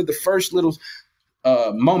that was one of the first little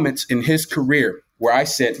moments in his career where I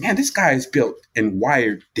said, "Man, this guy is built and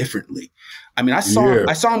wired differently." I mean, I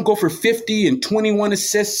saw him go for 50 and 21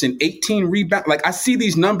 assists and 18 rebounds. Like, I see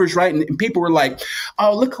these numbers, right? And people were like,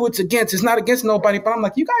 oh, look who it's against. It's not against nobody. But I'm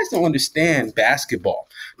like, you guys don't understand basketball.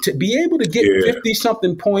 To be able to get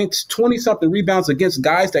 50-something points, 20-something rebounds against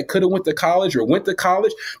guys that could have went to college,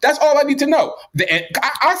 that's all I need to know.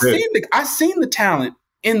 I've seen the talent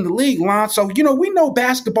in the league, Lon. So, we know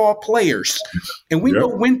basketball players, and we know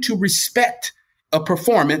when to respect a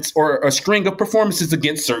performance or a string of performances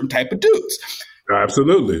against certain type of dudes.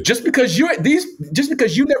 Absolutely. Just because you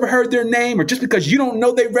never heard their name or just because you don't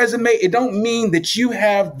know their resume, it don't mean that you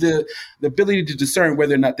have the ability to discern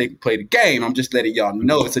whether or not they can play the game. I'm just letting y'all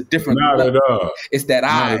know it's a different level. Not at all. It's that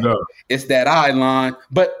eye. It's that eye line.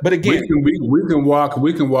 But again, we can walk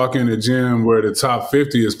in the gym where the top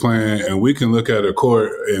 50 is playing, and we can look at a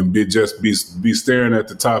court and be staring at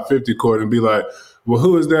the top 50 court and be like, well,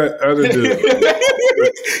 who is that other dude?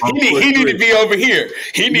 he need to be over here.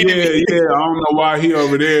 I don't know why he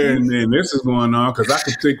over there, and then this is going on because I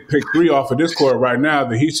could pick 3 off of this court right now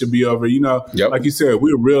that he should be over. Like you said,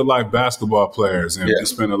 we're real life basketball players, and we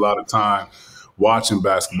spend a lot of time watching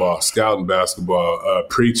basketball, scouting basketball,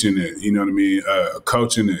 preaching it. You know what I mean?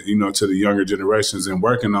 Coaching it. To the younger generations and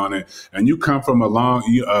working on it. And you come from a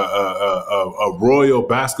royal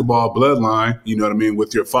basketball bloodline. You know what I mean?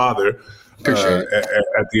 With your father. At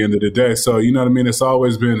the end of the day. So, you know what I mean? It's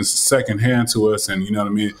always been secondhand to us. And, you know what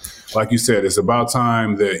I mean? Like you said, it's about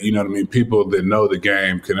time that, you know what I mean, people that know the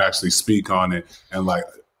game can actually speak on it and like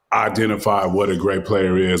identify what a great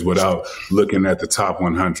player is without looking at the top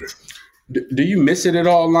 100. Do you miss it at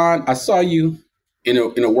all, Lon? I saw you in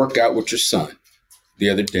a workout with your son the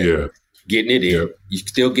other day. Yeah. Getting it in. You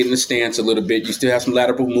still getting the stance a little bit. You still have some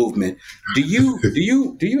lateral movement. Do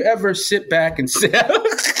you ever sit back and say,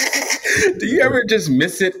 do you ever just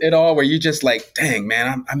miss it at all where you just like, dang,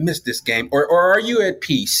 man, I missed this game? Or are you at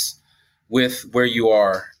peace with where you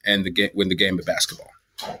are and the game of basketball?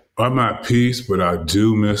 I'm at peace, but I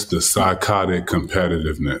do miss the psychotic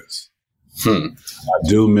competitiveness. I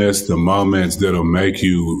do miss the moments that'll make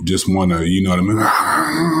you just want to, you know what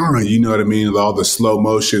I mean? All the slow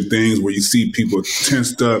motion things where you see people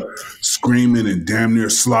tensed up, screaming and damn near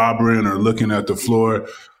slobbering or looking at the floor.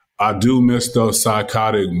 I do miss those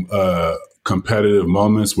psychotic, competitive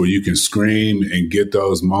moments where you can scream and get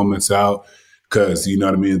those moments out. Cause you know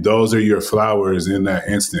what I mean? Those are your flowers in that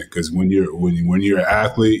instant. Cause when you're an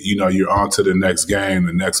athlete, you're on to the next game,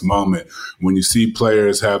 the next moment. When you see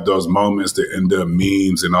players have those moments that end up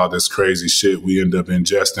memes and all this crazy shit we end up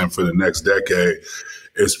ingesting for the next decade,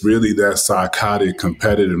 it's really that psychotic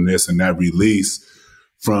competitiveness and that release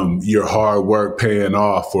from your hard work paying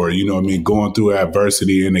off or, going through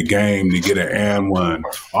adversity in the game to get an and one.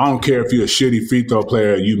 I don't care if you're a shitty free throw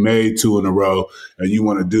player, you made 2 in a row and you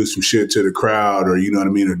want to do some shit to the crowd or,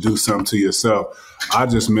 or do something to yourself. I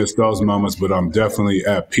just miss those moments, but I'm definitely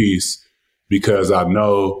at peace because I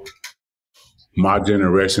know my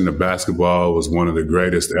generation of basketball was one of the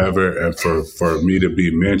greatest ever. And for me to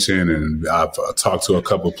be mentioned, and I've talked to a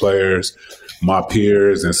couple players, my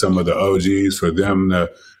peers and some of the OGs, for them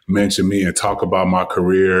to mention me and talk about my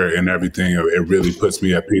career and everything, it really puts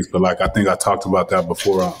me at peace. But I think I talked about that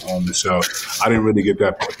before on the show. I didn't really get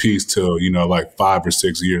that peace till, 5 or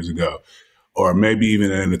 6 years ago, or maybe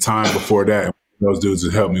even in the time before that. Those dudes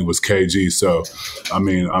that helped me was KG. So, I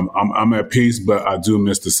mean, I'm at peace, but I do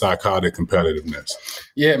miss the psychotic competitiveness.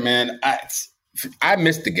 Yeah, man. I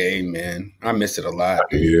missed the game, man. I missed it a lot.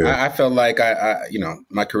 Yeah. I felt like I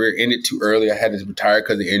my career ended too early. I had to retire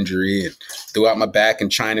because of injury and threw out my back in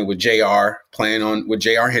China with JR, with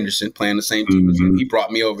JR Henderson, playing the same team as him. He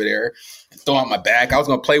brought me over there and threw out my back. I was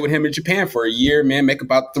going to play with him in Japan for a year, man, make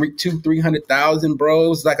about $300,000, bro. It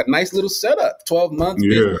was like a nice little setup, 12 months.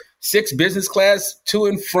 Yeah. 6 business class to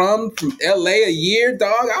and from LA a year,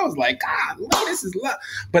 dog. I was like, God, this is a lot.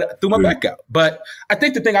 But I threw my back out. But I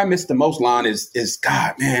think the thing I missed the most, Lon, is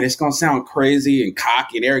God, man, it's going to sound crazy and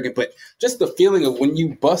cocky and arrogant, but just the feeling of when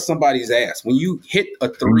you bust somebody's ass, when you hit a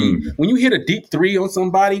three, when you hit a deep three on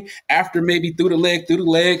somebody after maybe through the leg,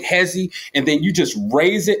 hezzy, and then you just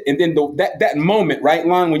raise it. And then that moment, right,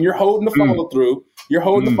 Lon, when you're holding the follow through, you're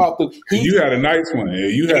holding the follow through. You had a nice one.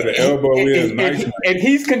 You had an elbow in, nice one. And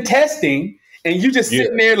he's contesting, and you just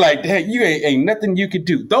sitting there like, hey, you ain't nothing you could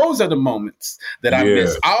do. Those are the moments that I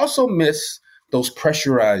miss. I also miss those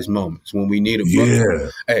pressurized moments when we need a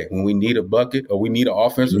bucket. Hey, when we need a bucket or we need an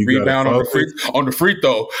offensive rebound on the free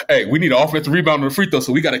throw. Hey, we need an offensive rebound on the free throw,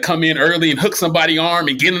 so we got to come in early and hook somebody's arm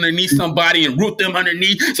and get underneath somebody and root them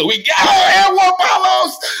underneath. So we got air war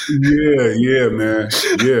follows. Yeah, man.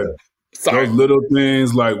 Yeah. Sorry. Those little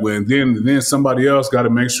things like when then somebody else got to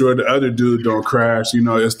make sure the other dude don't crash.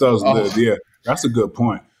 It's those little, that's a good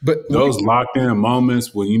point. But those locked in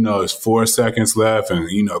moments when it's 4 seconds left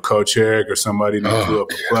and Coach Eric or somebody needs to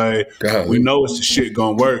up a play. God. We know it's the shit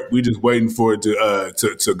gonna work. We just waiting for it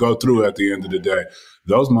to go through at the end of the day.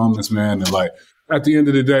 Those moments, man, are like at the end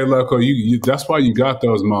of the day, Loco, you that's why you got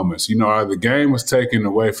those moments. The game was taken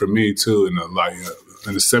away from me too,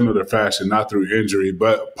 in a similar fashion, not through injury,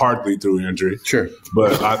 but partly through injury. Sure.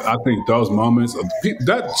 But I think those moments,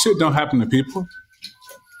 that shit don't happen to people.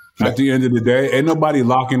 At the end of the day, ain't nobody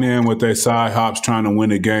locking in with their side hops trying to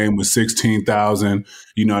win a game with 16,000,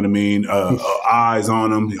 eyes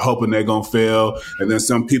on them, hoping they're going to fail. And then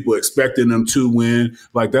some people expecting them to win.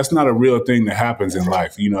 Like, that's not a real thing that happens in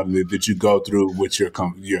life, that you go through with your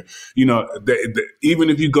even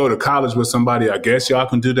if you go to college with somebody, I guess y'all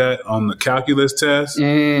can do that on the calculus test.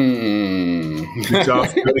 That y'all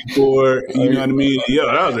study for, you know what I mean? Yeah,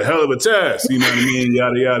 that was a hell of a test, you know what I mean?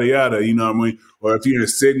 Yada, yada, yada, you know what I mean? Or if you're in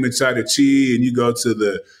Sigma Chi to Chi and you go to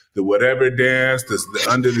the whatever dance,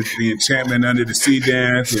 the enchantment under the sea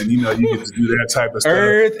dance, and you get to do that type of stuff.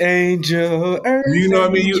 Earth Angel, you know what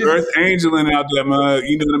I mean? You Earth Angeling out there, man.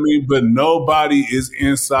 You know what I mean? But nobody is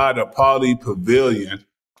inside a Pauley Pavilion.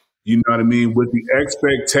 You know what I mean? With the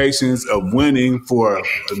expectations of winning for a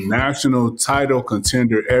national title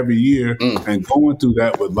contender every year and going through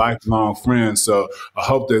that with lifelong friends. So I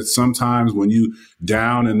hope that sometimes when you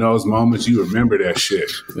down in those moments, you remember that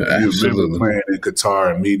shit. Yeah, you remember playing in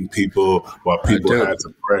Qatar and meeting people while people had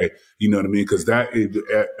to pray. You know what I mean? Because that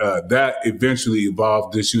eventually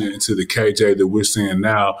evolved this year into the KJ that we're seeing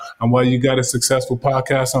now, and why you got a successful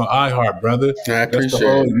podcast on iHeart, brother. I appreciate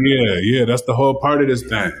it. Yeah, that's the whole part of this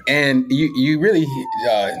thing. And you really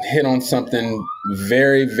hit on something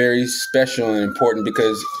very, very special and important,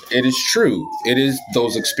 because it is true. It is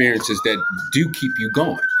those experiences that do keep you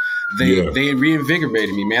going. They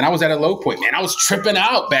reinvigorated me, man. I was at a low point, man. I was tripping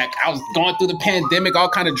out back. I was going through the pandemic, all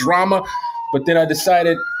kind of drama, but then I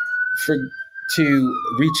decided to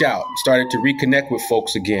reach out, started to reconnect with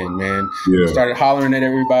folks again, man. Started hollering at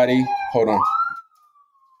everybody. Hold on.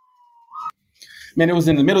 Man, it was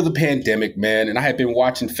in the middle of the pandemic, man, and I had been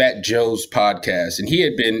watching Fat Joe's podcast, and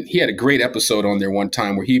he had a great episode on there one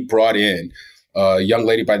time where he brought in a young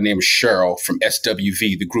lady by the name of Cheryl from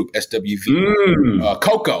SWV, the group SWV,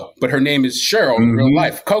 Coco, but her name is Cheryl in real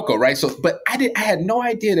life, Coco, right? So, but I had no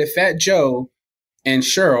idea that Fat Joe and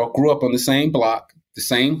Cheryl grew up on the same block, the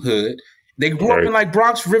same hood. They grew up in like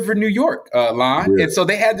Bronx River, New York, Lon. And so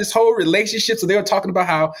they had this whole relationship. So they were talking about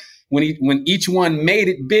how when each one made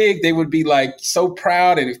it big, they would be like so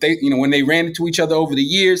proud. And if they, when they ran into each other over the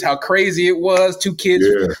years, how crazy it was, 2 kids.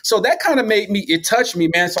 Yeah. So that kind of it touched me,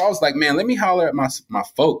 man. So I was like, man, let me holler at my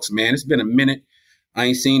folks, man. It's been a minute. I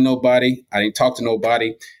ain't seen nobody. I ain't talked to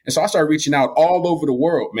nobody. And so I started reaching out all over the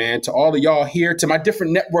world, man, to all of y'all here, to my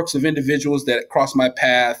different networks of individuals that crossed my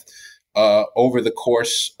path over the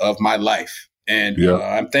course of my life. And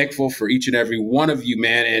I'm thankful for each and every one of you,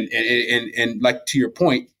 man. And like, to your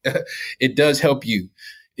point, it does help you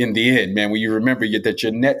in the end, man, when you remember that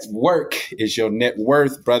your network is your net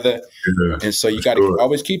worth, brother. Yeah, and so you got to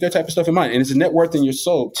always keep that type of stuff in mind. And it's a net worth in your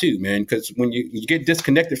soul too, man, because when you get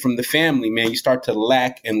disconnected from the family, man, you start to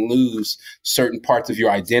lack and lose certain parts of your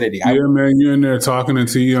identity. Man, you're in there talking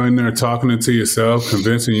to yourself,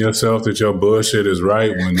 convincing yourself that your bullshit is right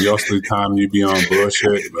when most of the time you be on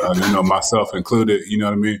bullshit, myself included, you know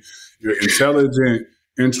what I mean? You're intelligent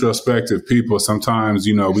introspective people, sometimes,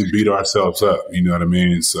 you know, we beat ourselves up, you know what I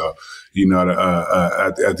mean? So, you know,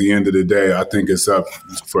 at the end of the day, I think it's up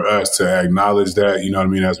for us to acknowledge that, you know what I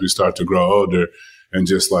mean, as we start to grow older and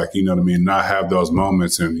just like, you know what I mean, not have those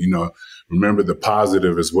moments and, you know, remember the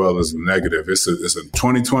positive as well as the negative. It's a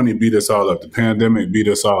 2020 beat us all up. The pandemic beat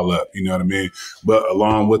us all up. You know what I mean? But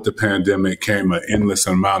along with the pandemic came an endless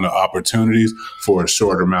amount of opportunities for a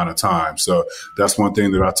short amount of time. So that's one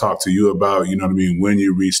thing that I talked to you about. You know what I mean? When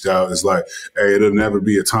you reached out, it's like, hey, it'll never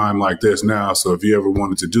be a time like this now. So if you ever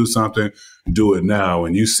wanted to do something, do it now.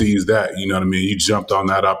 And you seized that. You know what I mean? You jumped on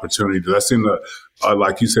that opportunity. That seemed to,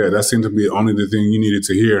 like you said, that seemed to be only the thing you needed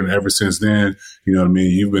to hear. And ever since then, you know what I mean,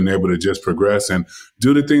 you've been able to just progress and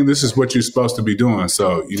do the thing. This is what you're supposed to be doing.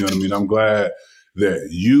 So, you know what I mean? I'm glad that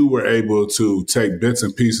you were able to take bits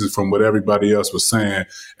and pieces from what everybody else was saying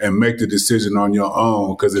and make the decision on your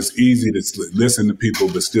own, because it's easy to listen to people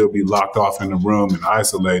but still be locked off in the room and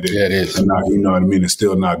isolated. Yeah, it is. And not, you know what I mean, and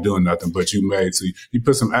still not doing nothing. But you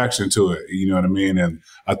put some action to it, you know what I mean? And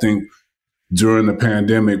I think during the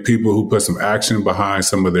pandemic, people who put some action behind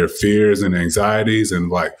some of their fears and anxieties and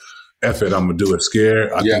like, F it, I'm going to do it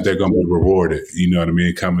scared, I think they're going to be rewarded, you know what I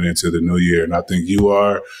mean, coming into the new year. And I think you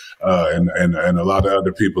are, and a lot of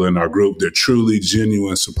other people in our group that truly,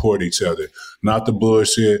 genuine support each other. Not the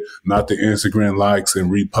bullshit, not the Instagram likes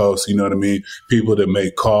and reposts, you know what I mean? People that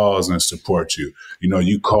make calls and support you. You know,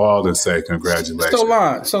 you call and say congratulations.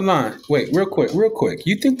 So Lon, wait, real quick.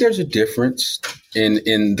 You think there's a difference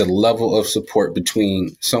in the level of support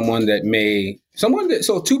between someone that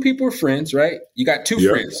so two people are friends, right? You got two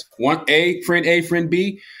friends. Friend A, friend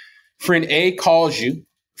B. Friend A calls you.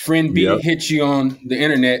 Friend B hits you on the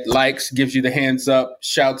internet, likes, gives you the hands up,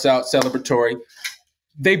 shouts out, celebratory.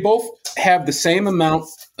 They both have the same amount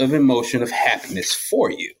of emotion of happiness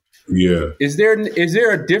for you. Yeah. Is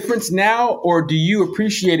there a difference now, or do you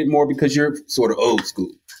appreciate it more because you're sort of old school?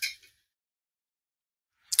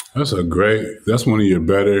 That's one of your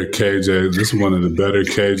better KJ. This is one of the better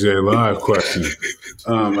KJ Live questions.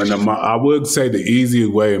 And I would say the easy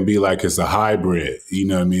way and be like, it's a hybrid. You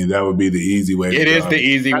know what I mean? That would be the easy way. It is the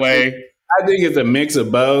easy way. I think it's a mix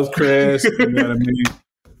of both, Chris. You know what I mean?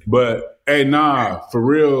 But hey, for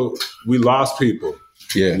real, we lost people.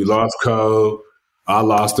 Yeah. We lost Cole. I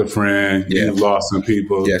lost a friend. Yeah. You've lost some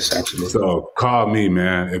people. Yes, absolutely. So call me,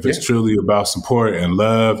 man. If it's truly about support and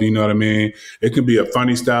love, you know what I mean? It can be a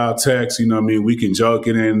funny style text, you know what I mean? We can joke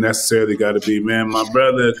it in. Necessarily got to be, man, my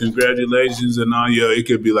brother, congratulations and all. It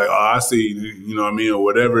could be like, oh, I see, you know what I mean? Or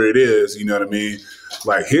whatever it is, you know what I mean?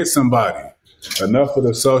 Like hit somebody. Enough of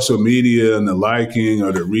the social media and the liking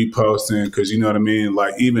or the reposting, because you know what I mean?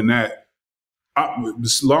 Like even that,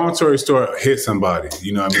 long story short, hit somebody.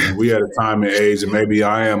 You know what I mean? We had a time and age, and maybe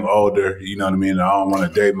I am older, you know what I mean? I don't want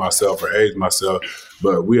to date myself or age myself,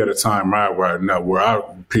 but we had a time where I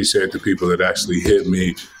appreciate the people that actually hit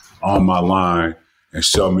me on my line and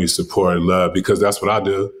show me support and love, because that's what I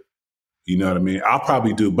do. You know what I mean? I'll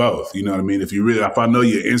probably do both. You know what I mean? If I know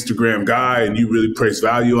you're an Instagram guy and you really place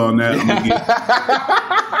value on that, I'm gonna get,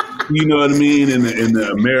 you know what I mean? In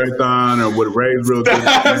the marathon or what Ray's real good.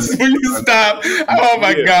 Will you stop? Oh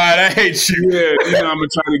my God, I hate you. Yeah, you know, I'm gonna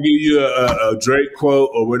try to give you a Drake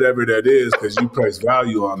quote or whatever that is, because you place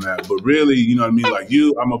value on that. But really, you know what I mean? Like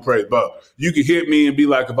I'm gonna praise both. You could hit me and be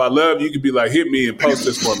like, if I love you, could be like, hit me and post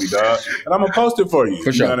this for me, dog. And I'm gonna post it for you.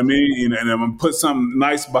 For sure. You know what I mean? And I'm gonna put something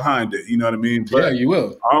nice behind it. You know what I mean? But yeah, you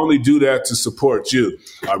will. I only do that to support you.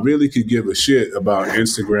 I really could give a shit about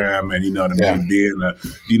Instagram and, you know what I mean, being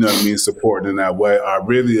you know what I mean, supporting in that way. I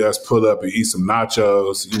really us pull up and eat some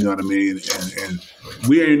nachos, you know what I mean? And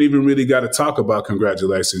we ain't even really got to talk about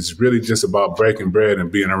congratulations. It's really just about breaking bread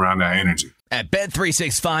and being around that energy. At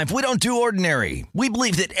Bet365, we don't do ordinary. We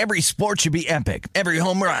believe that every sport should be epic. Every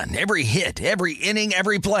home run, every hit, every inning,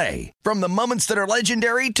 every play. From the moments that are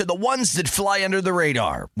legendary to the ones that fly under the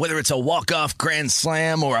radar. Whether it's a walk-off grand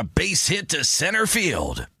slam or a base hit to center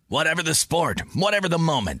field. Whatever the sport, whatever the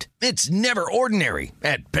moment. It's never ordinary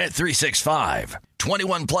at Bet365.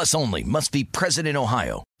 21 plus only. Must be present in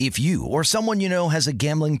Ohio. If you or someone you know has a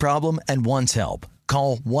gambling problem and wants help,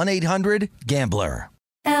 call 1-800-GAMBLER.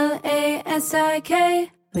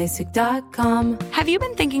 LASIK, LASIK.com. Have you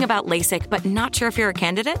been thinking about LASIK but not sure if you're a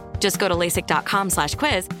candidate? Just go to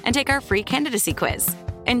LASIK.com/quiz and take our free candidacy quiz.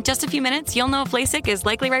 In just a few minutes, you'll know if LASIK is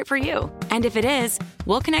likely right for you. And if it is,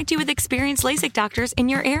 we'll connect you with experienced LASIK doctors in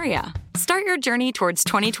your area. Start your journey towards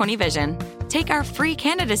 20/20 vision. Take our free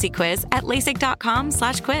candidacy quiz at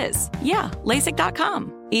LASIK.com/quiz. Yeah,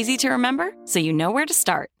 LASIK.com. Easy to remember, so you know where to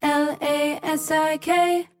start.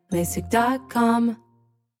 LASIK, LASIK.com.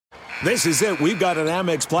 This is it. We've got an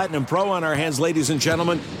Amex Platinum Pro on our hands, ladies and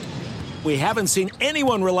gentlemen. We haven't seen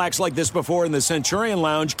anyone relax like this before in the Centurion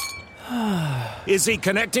Lounge. Is he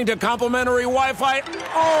connecting to complimentary Wi-Fi?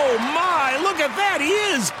 Oh, my! Look at that! He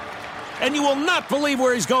is! And you will not believe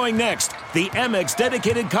where he's going next. The Amex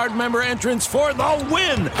dedicated card member entrance for the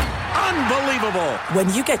win! Unbelievable!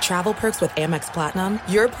 When you get travel perks with Amex Platinum,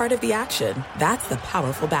 you're part of the action. That's the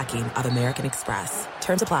powerful backing of American Express.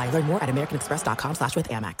 Terms apply. Learn more at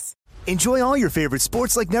americanexpress.com/withAmex. Enjoy all your favorite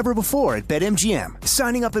sports like never before at BetMGM.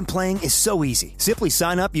 Signing up and playing is so easy. Simply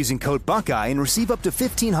sign up using code Buckeye and receive up to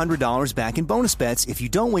 $1,500 back in bonus bets if you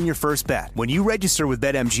don't win your first bet. When you register with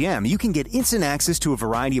BetMGM, you can get instant access to a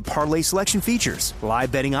variety of parlay selection features,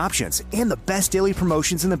 live betting options, and the best daily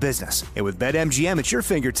promotions in the business. And with BetMGM at your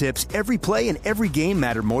fingertips, every play and every game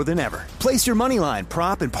matter more than ever. Place your moneyline,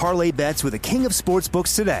 prop, and parlay bets with the king of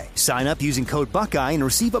sportsbooks today. Sign up using code Buckeye and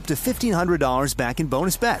receive up to $1,500 back in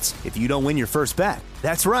bonus bets if you don't win your first bet.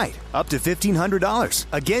 That's right, up to $1,500.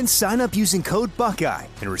 Again, sign up using code Buckeye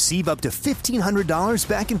and receive up to $1,500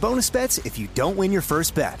 back in bonus bets if you don't win your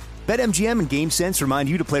first bet. BetMGM and GameSense remind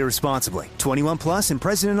you to play responsibly. 21 plus and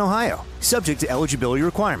present in Ohio. Subject to eligibility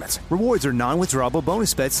requirements. Rewards are non-withdrawable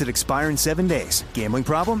bonus bets that expire in 7 days. Gambling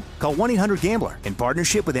problem? Call 1-800-GAMBLER in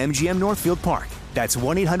partnership with MGM Northfield Park. That's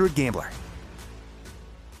 1-800-GAMBLER.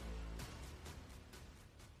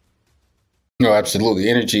 No, absolutely.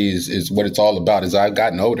 Energy is what it's all about. As I've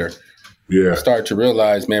gotten older, I started to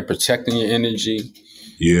realize, man, protecting your energy,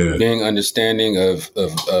 being understanding of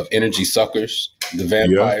energy suckers, the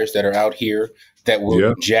vampires that are out here that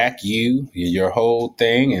will jack you, your whole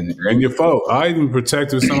thing. And your folk. I even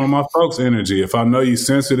protected some of my folks' energy. If I know you're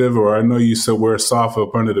sensitive or I know you somewhere soft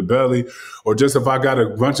up under the belly, or just if I got a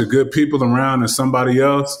bunch of good people around and somebody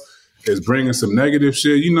else is bringing some negative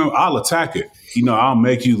shit, I'll attack it. I'll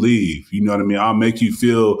make you leave. You know what I mean? I'll make you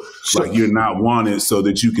feel like you're not wanted so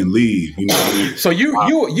that you can leave. You know what I mean? So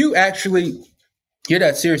you actually, you're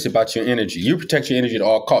that serious about your energy. You protect your energy at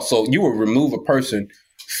all costs. So you will remove a person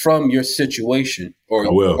from your situation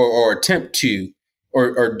or attempt to,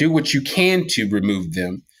 or do what you can to remove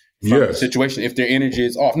them from the situation if their energy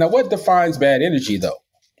is off. Now, what defines bad energy though?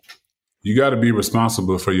 You got to be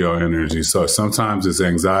responsible for your energy. So sometimes it's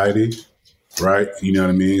anxiety. Right? You know what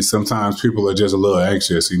I mean? Sometimes people are just a little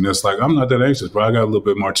anxious. It's like, I'm not that anxious, but I got a little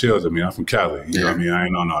bit more chill than me. I'm from Cali. You know what I mean? I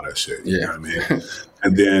ain't on all that shit. You know what I mean?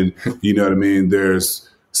 And then, you know what I mean? There's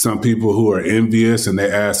some people who are envious and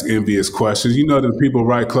they ask envious questions. The people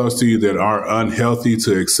right close to you that are unhealthy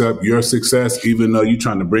to accept your success, even though you're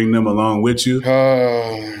trying to bring them along with you. See,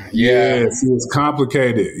 it's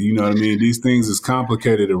complicated. You know what I mean? These things is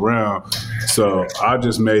complicated around. So I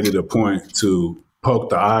just made it a point to poke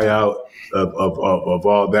the eye out of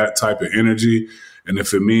all that type of energy. And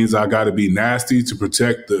if it means I got to be nasty to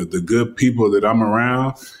protect the good people that I'm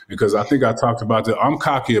around, because I think I talked about that, I'm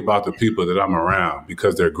cocky about the people that I'm around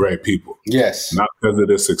because they're great people. Yes. Not because of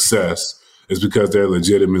their success. It's because they're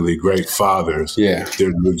legitimately great fathers. Yeah.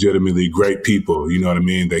 They're legitimately great people. You know what I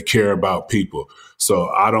mean? They care about people. So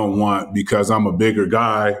I don't want, because I'm a bigger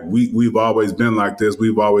guy, we've always been like this.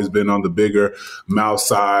 We've always been on the bigger mouth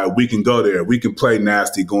side. We can go there. We can play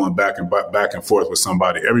nasty going back and forth with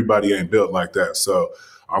somebody. Everybody ain't built like that. So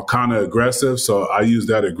I'm kind of aggressive. So I use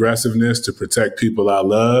that aggressiveness to protect people I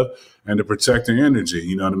love and to protect their energy.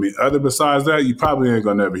 You know what I mean? Other besides that, you probably ain't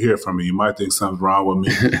going to ever hear from me. You might think something's wrong with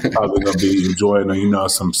me. Probably going to be enjoying,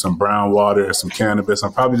 some brown water and some cannabis.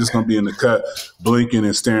 I'm probably just going to be in the cut, blinking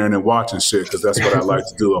and staring and watching shit because that's what I like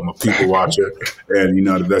to do. I'm a people watcher, and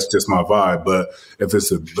that's just my vibe. But if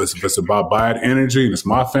it's about bad energy and it's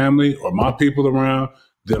my family or my people around,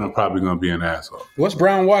 then I'm probably going to be an asshole. What's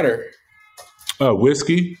brown water?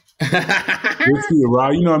 Whiskey. Whiskey,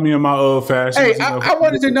 rye. You know what I mean? In my old fashioned. Hey, I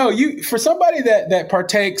wanted to know, you, for somebody that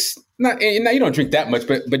partakes, now you don't drink that much,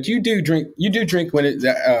 but you do drink when it's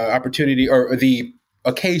opportunity or the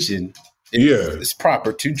occasion is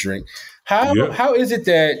proper to drink. How is it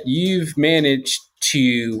that you've managed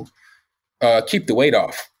to keep the weight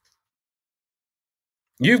off?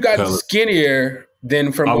 You've gotten skinnier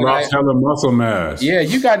than from I lost hella muscle mass. Yeah,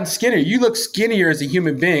 you've gotten skinnier. You look skinnier as a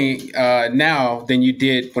human being now than you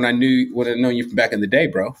did when I'd known you from back in the day,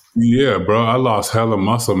 bro. Yeah, bro. I lost hella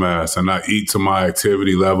muscle mass and I eat to my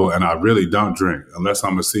activity level and I really don't drink unless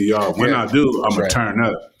I'm going to see y'all. When I do, I'm going to turn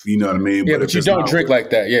up. You know what I mean? Yeah, but you don't drink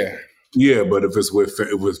like that, yeah. Yeah, but if it's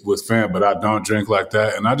with fam, but I don't drink like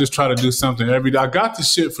that, and I just try to do something every day. I got the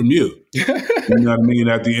shit from you. You know what I mean?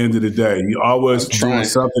 At the end of the day, you always doing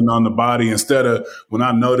something on the body instead of when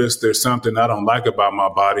I notice there's something I don't like about my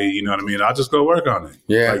body. You know what I mean? I just go work on it.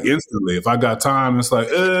 Yeah, like instantly. If I got time, it's like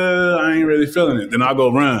I ain't really feeling it. Then I'll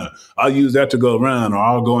go run. I'll use that to go run, or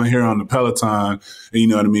I'll go in here on the Peloton. And, you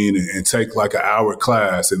know what I mean? And take like an hour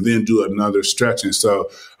class, and then do another stretching. So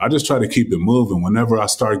I just try to keep it moving. Whenever I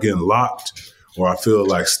start getting locked, or I feel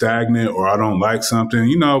like stagnant, or I don't like something,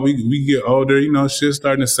 you know, we get older, you know, shit's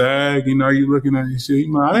starting to sag, you know, you looking at your shit,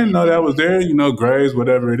 you know, I didn't know that was there, you know, grays,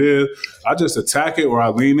 whatever it is. I just attack it or I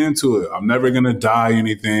lean into it. I'm never going to dye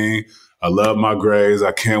anything. I love my grays.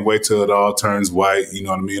 I can't wait till it all turns white. You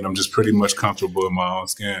know what I mean? I'm just pretty much comfortable in my own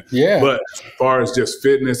skin. Yeah. But as far as just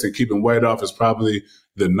fitness and keeping weight off is probably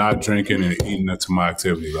the not drinking and eating up to my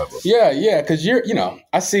activity level. Yeah, because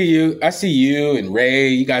I see you and Ray.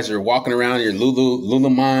 You guys are walking around your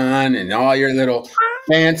Lululemon and all your little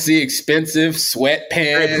fancy, expensive sweatpants.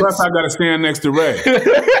 Hey, plus I got to stand next to Ray.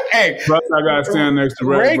 Plus I got to stand next to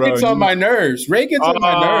Ray. Ray gets on my nerves. On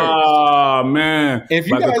my nerves. Oh man! If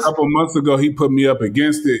you a couple months ago, he put me up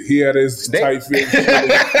against it. He had his tight fit.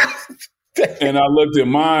 And I looked at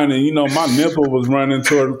mine, and you know, my nipple was running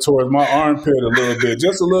towards my armpit a little bit,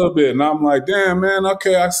 just a little bit. And I'm like, damn, man,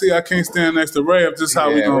 okay, I see I can't stand next to Ray if this is how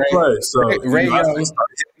we gonna play. So I start hitting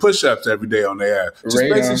push-ups every day on their ass. Just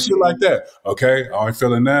basic shit like that. Okay, I ain't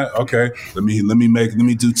feeling that. Okay, let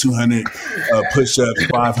me do 200 push-ups,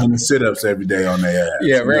 500 sit-ups every day on their ass.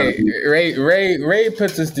 Yeah, Ray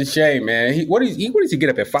puts us to shame, man. What does he get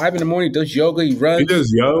up at 5 a.m? He does yoga, he runs. He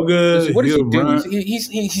does yoga. What does he do?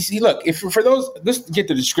 He look, for those, let's get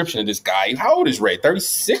the description of this guy. How old is Ray?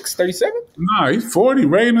 36, 37? Nah, he's 40.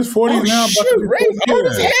 Ray in his 40s now. Shit, Ray's old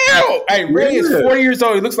as hell. Hey, Ray is 40 years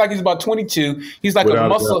old. He looks like he's about 22. He's like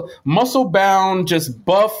muscle-bound, just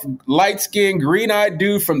buff, light-skinned, green-eyed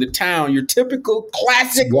dude from the town. Your typical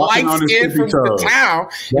classic light-skinned from the town.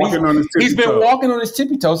 He's been walking on his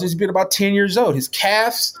tippy toes since he's been about 10 years old. His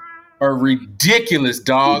calves are ridiculous,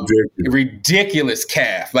 dog. Ridiculous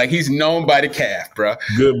calf. Like, he's known by the calf, bro.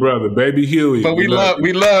 Good brother, baby Huey. But we love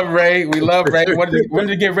Ray. We love Ray. Wanted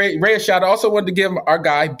to give Ray a shout out. Also wanted to give our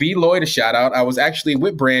guy B Lloyd a shout out. I was actually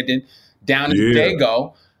with Brandon down in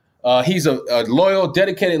Dago. He's a loyal,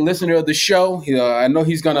 dedicated listener of the show. I know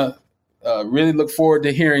he's gonna really look forward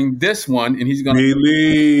to hearing this one, and he's gonna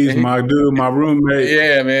my dude, my roommate.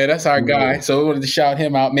 Yeah, man, that's our guy. So we wanted to shout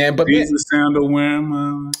him out, man. But he's a sandal wearing,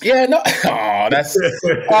 man. Yeah, no. Oh, that's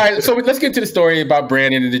all right. So let's get to the story about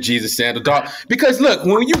Brandon and the Jesus sandal, dog. Because look,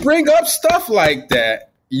 when you bring up stuff like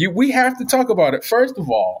that, we have to talk about it. First of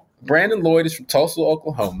all, Brandon Lloyd is from Tulsa,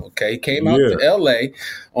 Oklahoma. Okay, he came out to L.A.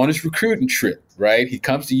 on his recruiting trip. Right, he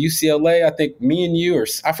comes to UCLA. I think me and you, or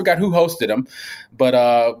I forgot who hosted him, but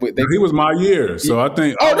he was my year, so I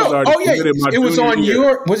think. It was on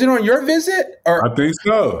your. Was it on your visit? Or I think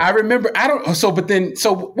so. I remember. I don't. So, but then,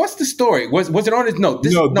 so what's the story? Was it on his note?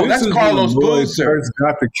 This that's Carlos Boozer. First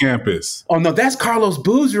got to campus. Oh no, that's Carlos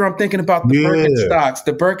Boozer. I'm thinking about the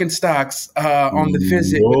Birkenstocks on the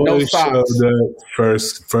visit with no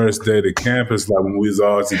socks. First day to campus, like when we was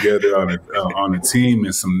all together on a team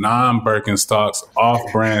in some non-Birkenstocks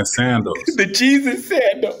off-brand sandals. The Jesus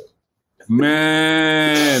sandal.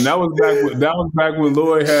 Man, that was back when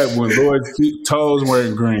Lloyd's toes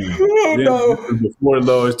weren't green. Before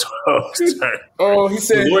Lloyd's toes turned. Oh, he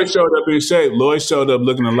said Lloyd showed up in shape. Lloyd showed up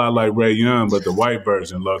looking a lot like Ray Young, but the white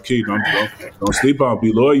version. Low key, don't sleep on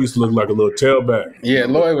B. Lloyd used to look like a little tailback. Yeah,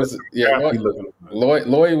 Lloyd was. Yeah,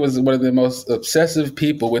 Lloyd was one of the most obsessive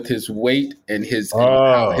people with his weight and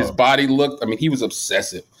how his body looked. I mean, he was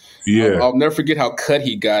obsessive. Yeah, I'll never forget how cut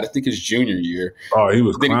he got. I think his junior year. Oh, he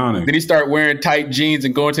was clowning. Then he started wearing tight jeans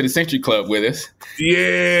and going to the Century Club with us.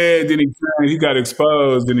 Yeah, then he changed. He got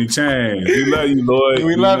exposed and he changed. We love you, Lloyd.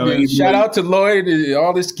 We love you. Shout out to Lloyd,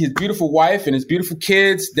 his beautiful wife and his beautiful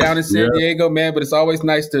kids down in San Diego, man. But it's always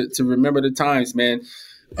nice to remember the times, man.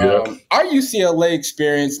 Our UCLA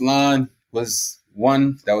experience, Lon, was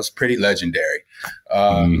one that was pretty legendary.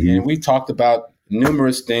 And we talked about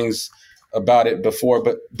numerous things about it before,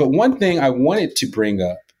 but one thing I wanted to bring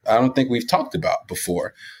up, I don't think we've talked about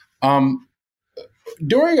before.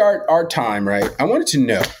 During our time, right, I wanted to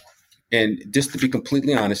know, and just to be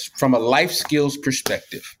completely honest, from a life skills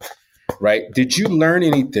perspective, right, did you learn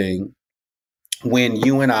anything when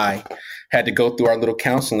you and I had to go through our little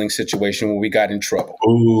counseling situation when we got in trouble.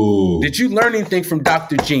 Ooh. Did you learn anything from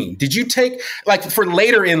Dr. Jean? Did you take, like, for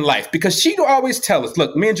later in life? Because she'd always tell us,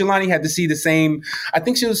 look, me and Jelani had to see the same, I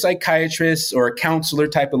think she was a psychiatrist or a counselor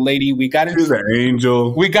type of lady. We got in, she was an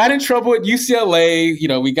angel. We got in trouble at UCLA. You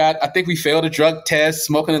know, I think we failed a drug test,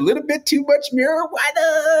 smoking a little bit too much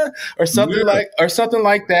marijuana or something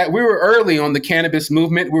like that. We were early on the cannabis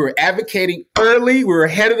movement. We were advocating early. We were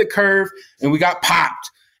ahead of the curve, and we got popped.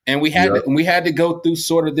 And we had to go through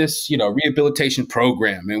sort of this, rehabilitation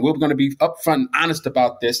program. And we're going to be upfront and honest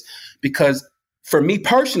about this, because for me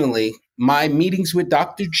personally, my meetings with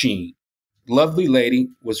Dr. Jean, lovely lady,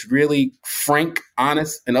 was really frank,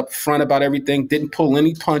 honest, and upfront about everything. Didn't pull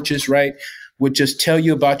any punches, right? Would just tell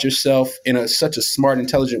you about yourself in such a smart,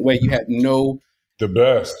 intelligent way. You had no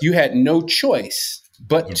choice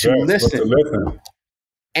but to listen.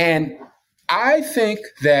 And I think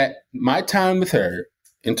that my time with her,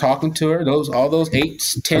 and talking to her, all those 8,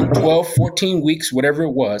 10, 12, 14 weeks, whatever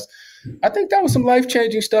it was, I think that was some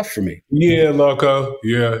life-changing stuff for me. Yeah, Loco.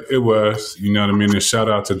 Yeah, it was. You know what I mean? And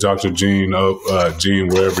shout out to Dr. Jean, Jean,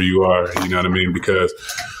 wherever you are, you know what I mean? Because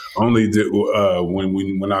only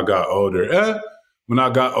when I got older,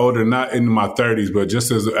 not in my 30s, but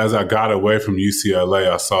just as I got away from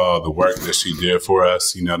UCLA, I saw the work that she did for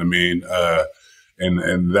us, you know what I mean?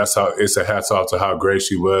 And that's how it's a hats off to how great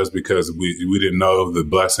she was, because we didn't know the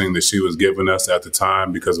blessing that she was giving us at the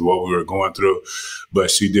time because of what we were going through.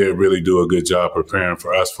 But she did really do a good job preparing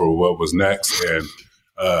for us for what was next. And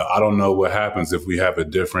I don't know what happens if we have a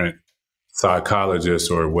different psychologist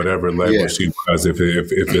or whatever label she was if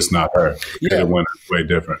it's not her. It went way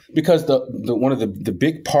different. Because the one of the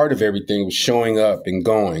big part of everything was showing up and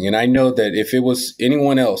going. And I know that if it was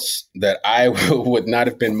anyone else, that I would not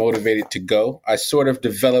have been motivated to go. I sort of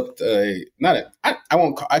developed not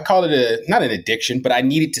an addiction, but I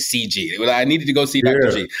needed to see G. I needed to go see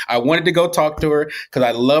Dr. G. I wanted to go talk to her because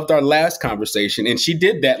I loved our last conversation, and she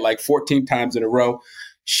did that like 14 times in a row.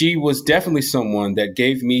 She was definitely someone that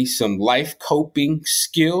gave me some life coping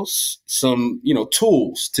skills, some,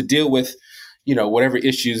 tools to deal with, whatever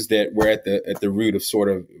issues that were at the root of sort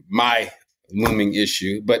of my looming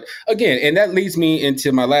issue. But again, and that leads me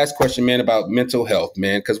into my last question, man, about mental health,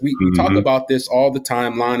 man, because we talk about this all the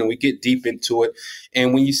time, Lon, and we get deep into it.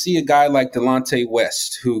 And when you see a guy like Delonte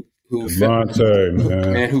West, who fell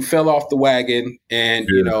off the wagon and,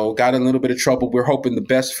 got in a little bit of trouble. We're hoping the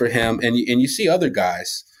best for him. And you see other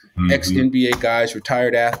guys, ex-NBA guys,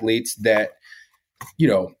 retired athletes that,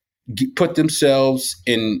 put themselves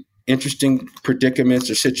in interesting predicaments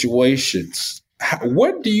or situations.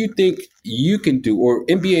 What do you think you can do, or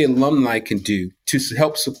NBA alumni can do, to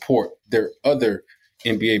help support their other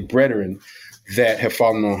NBA brethren that have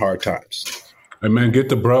fallen on hard times? Hey, man, get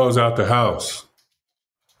the bros out the house.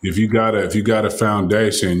 If you got a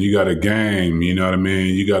foundation, you got a game, you know what I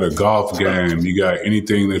mean? You got a golf game, you got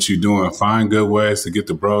anything that you're doing, find good ways to get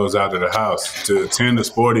the bros out of the house, to attend a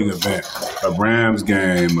sporting event, a Rams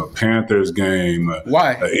game, a Panthers game.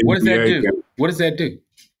 Why? What does that do? Game. What does that do?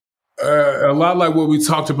 A lot like what we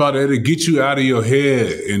talked about, it'll get you out of your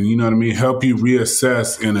head and, you know what I mean, help you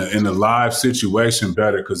reassess in a live situation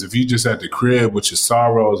better. Because if you just at the crib with your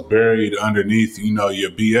sorrows buried underneath, your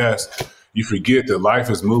BS, you forget that life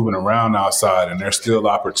is moving around outside and there's still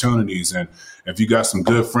opportunities. And if you got some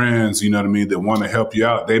good friends, you know what I mean, that want to help you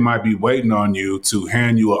out, they might be waiting on you to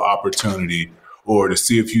hand you an opportunity or to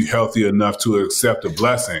see if you're healthy enough to accept a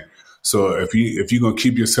blessing. So if you're going to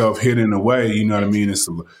keep yourself hidden away, you know what I mean, it's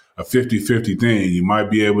a 50-50 thing. You might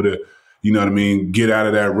be able to, you know what I mean, get out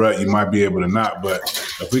of that rut. You might be able to not. But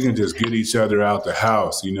if we can just get each other out the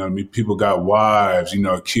house, you know what I mean, people got wives,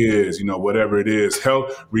 kids, whatever it is,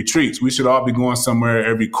 health retreats. We should all be going somewhere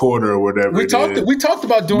every quarter or whatever we talked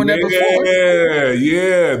about doing that before.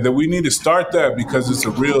 Yeah, that we need to start that because it's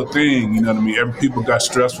a real thing. You know what I mean? Every people got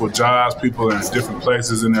stressful jobs. People are in different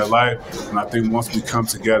places in their life. And I think once we come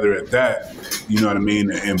together at that, you know what I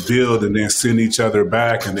mean, and build and then send each other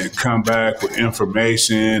back and then come back with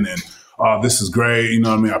information and, oh, this is great. You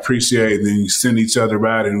know what I mean? I appreciate it. And then you send each other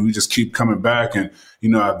out and we just keep coming back. And,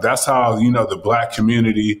 that's how, the Black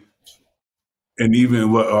community and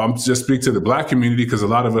even I'm just speak to the Black community because a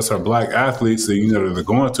lot of us are Black athletes that, they're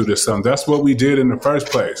going through this. That's what we did in the first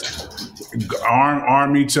place.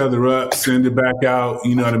 Arm each other up, send it back out.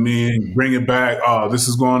 You know what I mean? Bring it back. Oh, this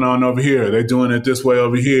is going on over here. They're doing it this way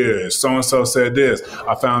over here. So-and-so said this.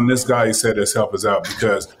 I found this guy. He said this. Help us out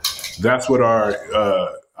because that's what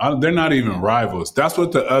they're not even rivals. That's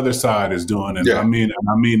what the other side is doing. And I mean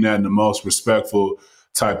that in the most respectful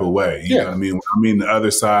type of way. You know what I mean? When I mean the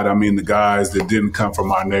other side, I mean the guys that didn't come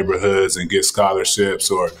from our neighborhoods and get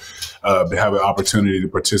scholarships or have an opportunity to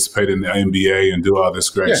participate in the NBA and do all this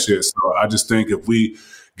great shit. So I just think if we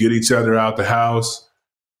get each other out the house,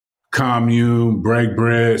 commune, break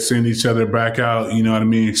bread, send each other back out, you know what I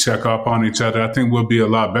mean, check up on each other, I think we'll be a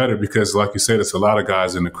lot better because, like you said, it's a lot of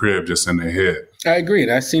guys in the crib just in their head. I agree.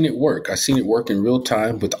 And I've seen it work. I've seen it work in real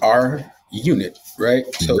time with our unit, right?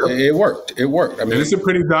 So it worked. It worked. I mean, and it's a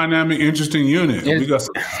pretty dynamic, interesting unit. We got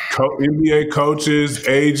some NBA coaches,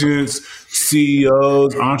 agents,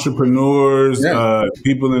 CEOs, entrepreneurs,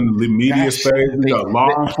 people in the media space. We got law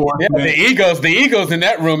enforcement. Yeah, the egos in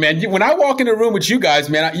that room, man. When I walk in the room with you guys,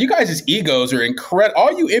 man, you guys' egos are incredible.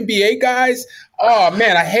 All you NBA guys. Oh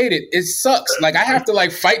man, I hate it. It sucks. Like I have to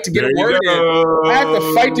fight to get a word in. I have to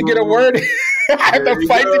fight to get a word in. I have to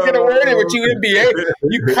fight to get a word in with you NBA.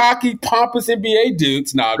 You cocky, pompous NBA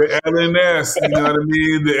dudes. Nah. The LNS, you know what I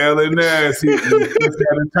mean? The LNS. He just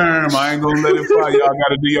had a term. I ain't gonna let it fly. Y'all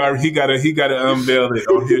gotta do he gotta unveil it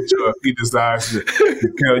on his show if he decides to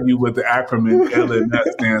tell you what the acronym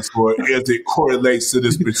LNS stands for as it correlates to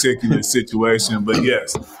this particular situation. But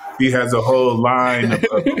yes. He has a whole line of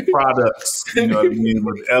products, you know what I mean,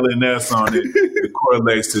 with LNS on it that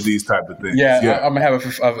correlates to these type of things. Yeah. I'm going to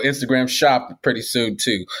have an Instagram shop pretty soon,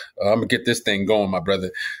 too. I'm going to get this thing going, my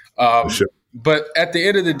brother. Sure. But at the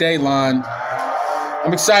end of the day, Lon,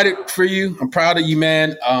 I'm excited for you. I'm proud of you,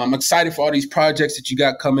 man. I'm excited for all these projects that you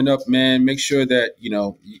got coming up, man. Make sure that,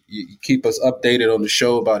 you keep us updated on the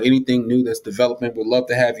show about anything new that's developing. We'd love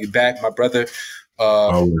to have you back, my brother.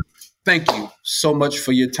 Thank you so much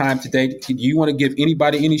for your time today. Do you want to give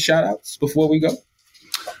anybody any shout outs before we go?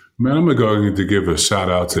 Man, I'm going to give a shout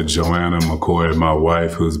out to Joanna McCoy, my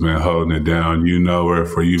wife, who's been holding it down. You know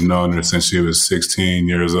her, you've known her since she was 16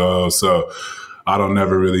 years old. So I don't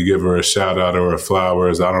never really give her a shout out or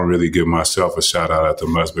flowers. I don't really give myself a shout out at the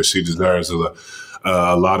most, but she deserves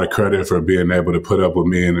a lot of credit for being able to put up with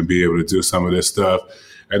me and to be able to do some of this stuff.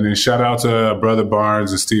 And then shout out to Brother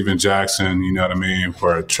Barnes and Steven Jackson, you know what I mean,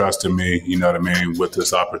 for trusting me, you know what I mean, with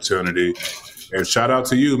this opportunity. And shout out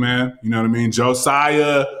to you, man. You know what I mean?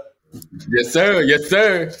 Josiah. Yes, sir. Yes,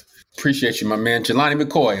 sir. Appreciate you, my man. Jelani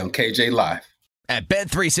McCoy on KJ Live. At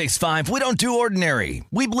Bet365, we don't do ordinary.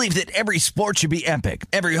 We believe that every sport should be epic.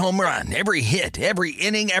 Every home run, every hit, every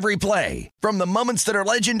inning, every play. From the moments that are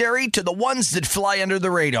legendary to the ones that fly under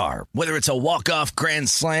the radar. Whether it's a walk-off grand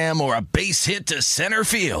slam or a base hit to center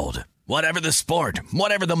field. Whatever the sport,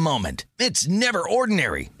 whatever the moment. It's never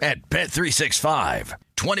ordinary at Bet365.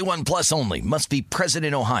 21 plus only. Must be present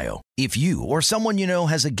in Ohio. If you or someone you know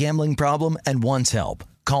has a gambling problem and wants help,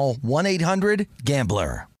 call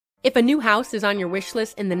 1-800-GAMBLER. If a new house is on your wish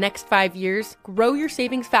list in the next 5 years, grow your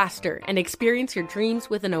savings faster and experience your dreams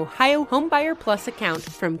with an Ohio Homebuyer Plus account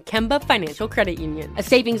from Kemba Financial Credit Union. A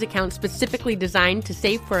savings account specifically designed to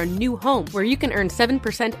save for a new home where you can earn 7%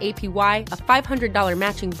 APY, a $500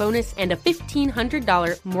 matching bonus, and a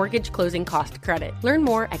 $1,500 mortgage closing cost credit. Learn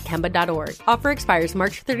more at Kemba.org. Offer expires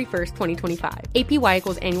March 31st, 2025. APY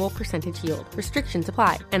equals annual percentage yield. Restrictions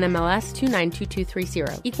apply. NMLS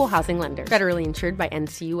 292230. Equal housing lender. Federally insured by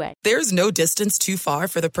NCUA. There's no distance too far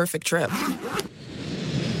for the perfect trip.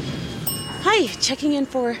 Hi, checking in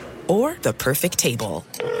for... Or the perfect table.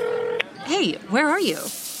 Hey, where are you?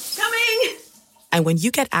 Coming! And when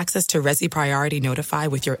you get access to Resi Priority Notify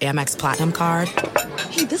with your Amex Platinum card...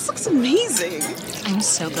 Hey, this looks amazing. I'm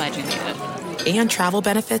so glad you made it. And travel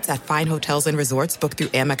benefits at fine hotels and resorts booked through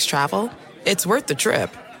Amex Travel, it's worth the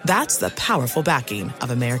trip. That's the powerful backing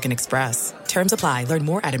of American Express. Terms apply. Learn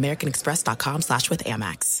more at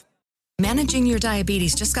americanexpress.com/withAmex. Managing your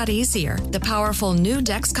diabetes just got easier. The powerful new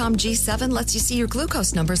Dexcom G7 lets you see your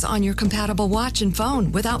glucose numbers on your compatible watch and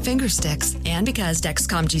phone without finger sticks. And because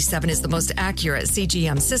Dexcom G7 is the most accurate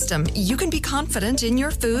CGM system, you can be confident in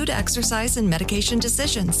your food, exercise, and medication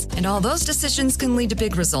decisions. And all those decisions can lead to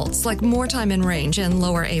big results like more time in range and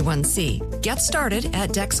lower A1C. Get started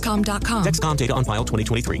at Dexcom.com. Dexcom data on file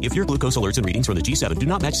 2023. If your glucose alerts and readings from the G7 do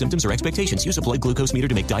not match symptoms or expectations, use a blood glucose meter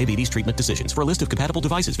to make diabetes treatment decisions. For a list of compatible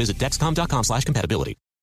devices, visit Dexcom.com/compatibility.